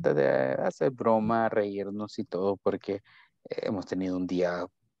se trata de hacer broma, reírnos y todo, porque hemos tenido un día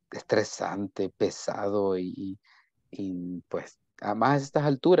estresante, pesado y pues, además a estas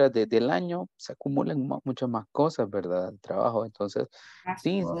alturas del año se acumulan muchas más cosas, ¿verdad? El trabajo. Entonces,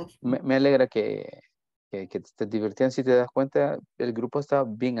 sí, me alegra que te estés divirtiendo. Si te das cuenta, el grupo está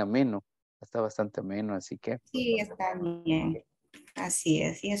bien ameno, está bastante ameno, así que... Sí, está bien. Así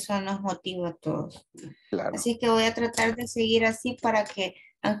es, y eso nos motiva a todos. Claro. Así que voy a tratar de seguir así para que,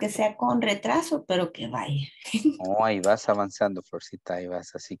 aunque sea con retraso, pero que vaya. Oh, ahí vas avanzando, Florcita, ahí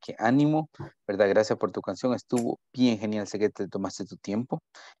vas. Así que ánimo, ¿verdad? Gracias por tu canción. Estuvo bien genial. Sé que te tomaste tu tiempo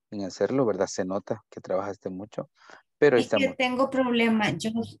en hacerlo, ¿verdad? Se nota que trabajaste mucho, pero ahí Es que estamos. tengo problemas.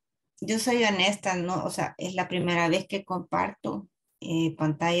 Yo soy honesta, ¿no? O sea, es la primera vez que comparto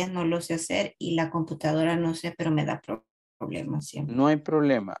pantallas, no lo sé hacer y la computadora no sé, pero me da problemas siempre. No hay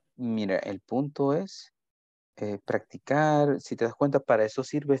problema. Mira, el punto es practicar. Si te das cuenta, para eso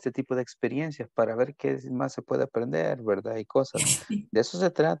sirve este tipo de experiencias, para ver qué más se puede aprender, ¿verdad? Y cosas. De eso se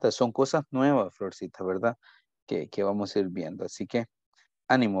trata. Son cosas nuevas, Florcita, ¿verdad? Que vamos a ir viendo. Así que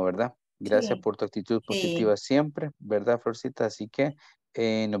ánimo, ¿verdad? Gracias Sí, por tu actitud sí. positiva siempre, ¿verdad, Florcita? Así que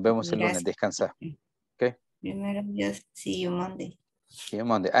nos vemos el lunes. Gracias. Descansa. ¿Ok? Primero Dios, see you Monday. See you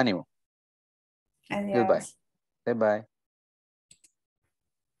Monday. Ánimo. Goodbye. Adiós. Bye bye.